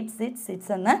 0.866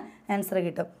 എന്ന് ആൻസർ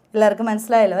കിട്ടും. എല്ലാവർക്കും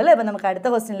മനസ്സിലായല്ലോ അല്ലേ? അപ്പോൾ നമുക്ക് അടുത്ത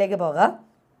ക്വസ്റ്റ്യനിലേക്ക് പോകാം.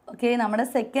 ഓക്കെ, നമ്മുടെ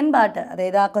സെക്കൻഡ് പാർട്ട്,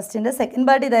 അതായത് ആ ക്വസ്റ്റ്യൻ്റെ സെക്കൻഡ്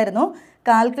പാർട്ട് ഇതായിരുന്നു,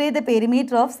 calculate the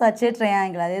perimeter of such A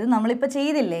triangle. അതായത് നമ്മളിപ്പോൾ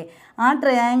ചെയ്തില്ലേ, ആ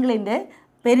ട്രയാങ്കിളിൻ്റെ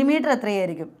പെരിമീറ്റർ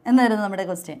എത്രയായിരിക്കും എന്നായിരുന്നു നമ്മുടെ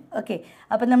ക്വസ്റ്റ്യൻ. ഓക്കെ,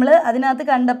 അപ്പം നമ്മൾ അതിനകത്ത്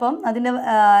കണ്ടപ്പം അതിൻ്റെ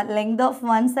ലെങ്ത് ഓഫ്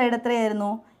വൺ സൈഡ്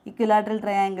എത്രയായിരുന്നു? ഇക്വിലാറ്ററൽ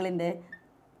ട്രയാങ്കിളിൻ്റെ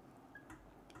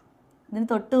ഇതിന്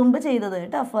തൊട്ട് മുമ്പ് ചെയ്തത്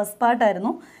കേട്ടോ, first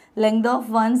പാർട്ടായിരുന്നു. Length of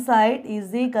one side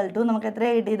is equal to നമുക്ക്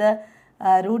എത്രയാണ് കിട്ടിയത്?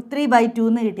 √3/2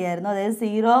 എന്ന് കിട്ടിയായിരുന്നു. അതായത്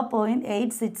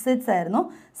 0.866 ആയിരുന്നു.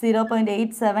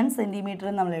 0.87 സെൻറ്റിമീറ്റർ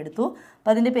നമ്മൾ എടുത്തു.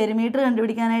 അപ്പോൾ അതിൻ്റെ പെരിമീറ്റർ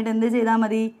കണ്ടുപിടിക്കാനായിട്ട് എന്ത് ചെയ്താൽ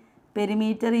മതി?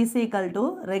 Perimeter is equal to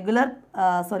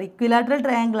equilateral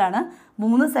ട്രയാങ്കിളാണ്,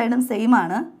 3 സൈഡും സെയിം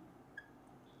ആണ്,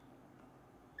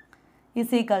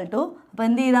 ഈസ് ഈക്വൽ ടു, അപ്പോൾ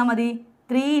എന്ത് ചെയ്താൽ മതി?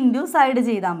 3 × സൈഡ്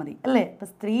ചെയ്താൽ മതി അല്ലേ? അപ്പോൾ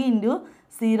 3 ×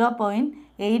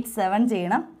 0.87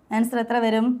 ചെയ്യണം. ആൻസർ എത്ര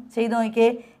വരും? ചെയ്ത് നോക്കിയേ.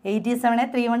 87നെ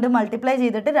 3 കൊണ്ട് മൾട്ടിപ്ലൈ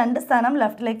ചെയ്തിട്ട് 2 സ്ഥാനം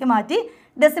ലെഫ്റ്റിലേക്ക് മാറ്റി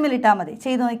ഡെസിമൽ ഇട്ടാൽ മതി.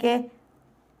 ചെയ്ത് നോക്കിയേ.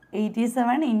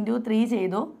 87 × 3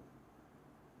 ചെയ്തു,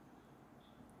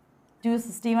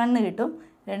 261 എന്ന് കിട്ടും.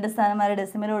 2 സ്ഥാനം വരെ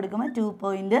ഡെസിമൽ കൊടുക്കുമ്പോൾ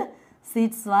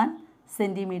 2.61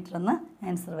 സെൻറ്റിമീറ്റർ എന്ന്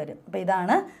ആൻസർ വരും. അപ്പോൾ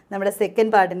ഇതാണ് നമ്മുടെ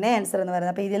സെക്കൻഡ് പാർട്ടിൻ്റെ ആൻസർ എന്ന്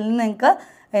പറയുന്നത്. അപ്പോൾ ഇതിൽ നിന്ന് നിങ്ങൾക്ക്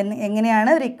എങ്ങനെയാണ്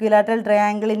ഒരു ഇക്വിലാറ്ററൽ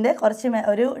ട്രയാങ്കിളിൻ്റെ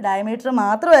ഒരു ഡയമീറ്റർ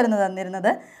മാത്രമായിരുന്നു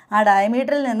തന്നിരുന്നത്. ആ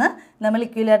ഡയമീറ്ററിൽ നിന്ന് നമ്മൾ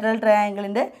ഇക്വിലാറ്ററൽ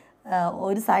ട്രയാങ്കിളിൻ്റെ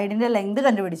ഒരു സൈഡിൻ്റെ ലെങ്ത്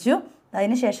കണ്ടുപിടിച്ചു.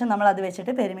 അതിനുശേഷം നമ്മൾ അത്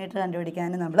വെച്ചിട്ട് പെരിമീറ്റർ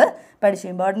കണ്ടുപിടിക്കാനും നമ്മൾ പഠിച്ചു.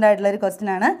 ഇമ്പോർട്ടൻ്റ് ആയിട്ടുള്ളൊരു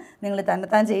ക്വസ്റ്റ്യനാണ്. നിങ്ങൾ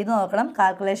തന്നെത്താൻ ചെയ്ത് നോക്കണം.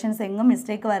 കാൽക്കുലേഷൻസ് എങ്ങും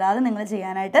മിസ്റ്റേക്ക് വരാതെ നിങ്ങൾ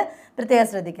ചെയ്യാനായിട്ട് പ്രത്യേകം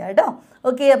ശ്രദ്ധിക്കുക കേട്ടോ.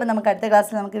 ഓക്കെ, അപ്പോൾ നമുക്ക് അടുത്ത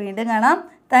ക്ലാസ്സിൽ നമുക്ക് വീണ്ടും കാണാം.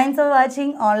 Thanks for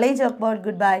watching online chalk board.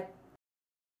 Good bye.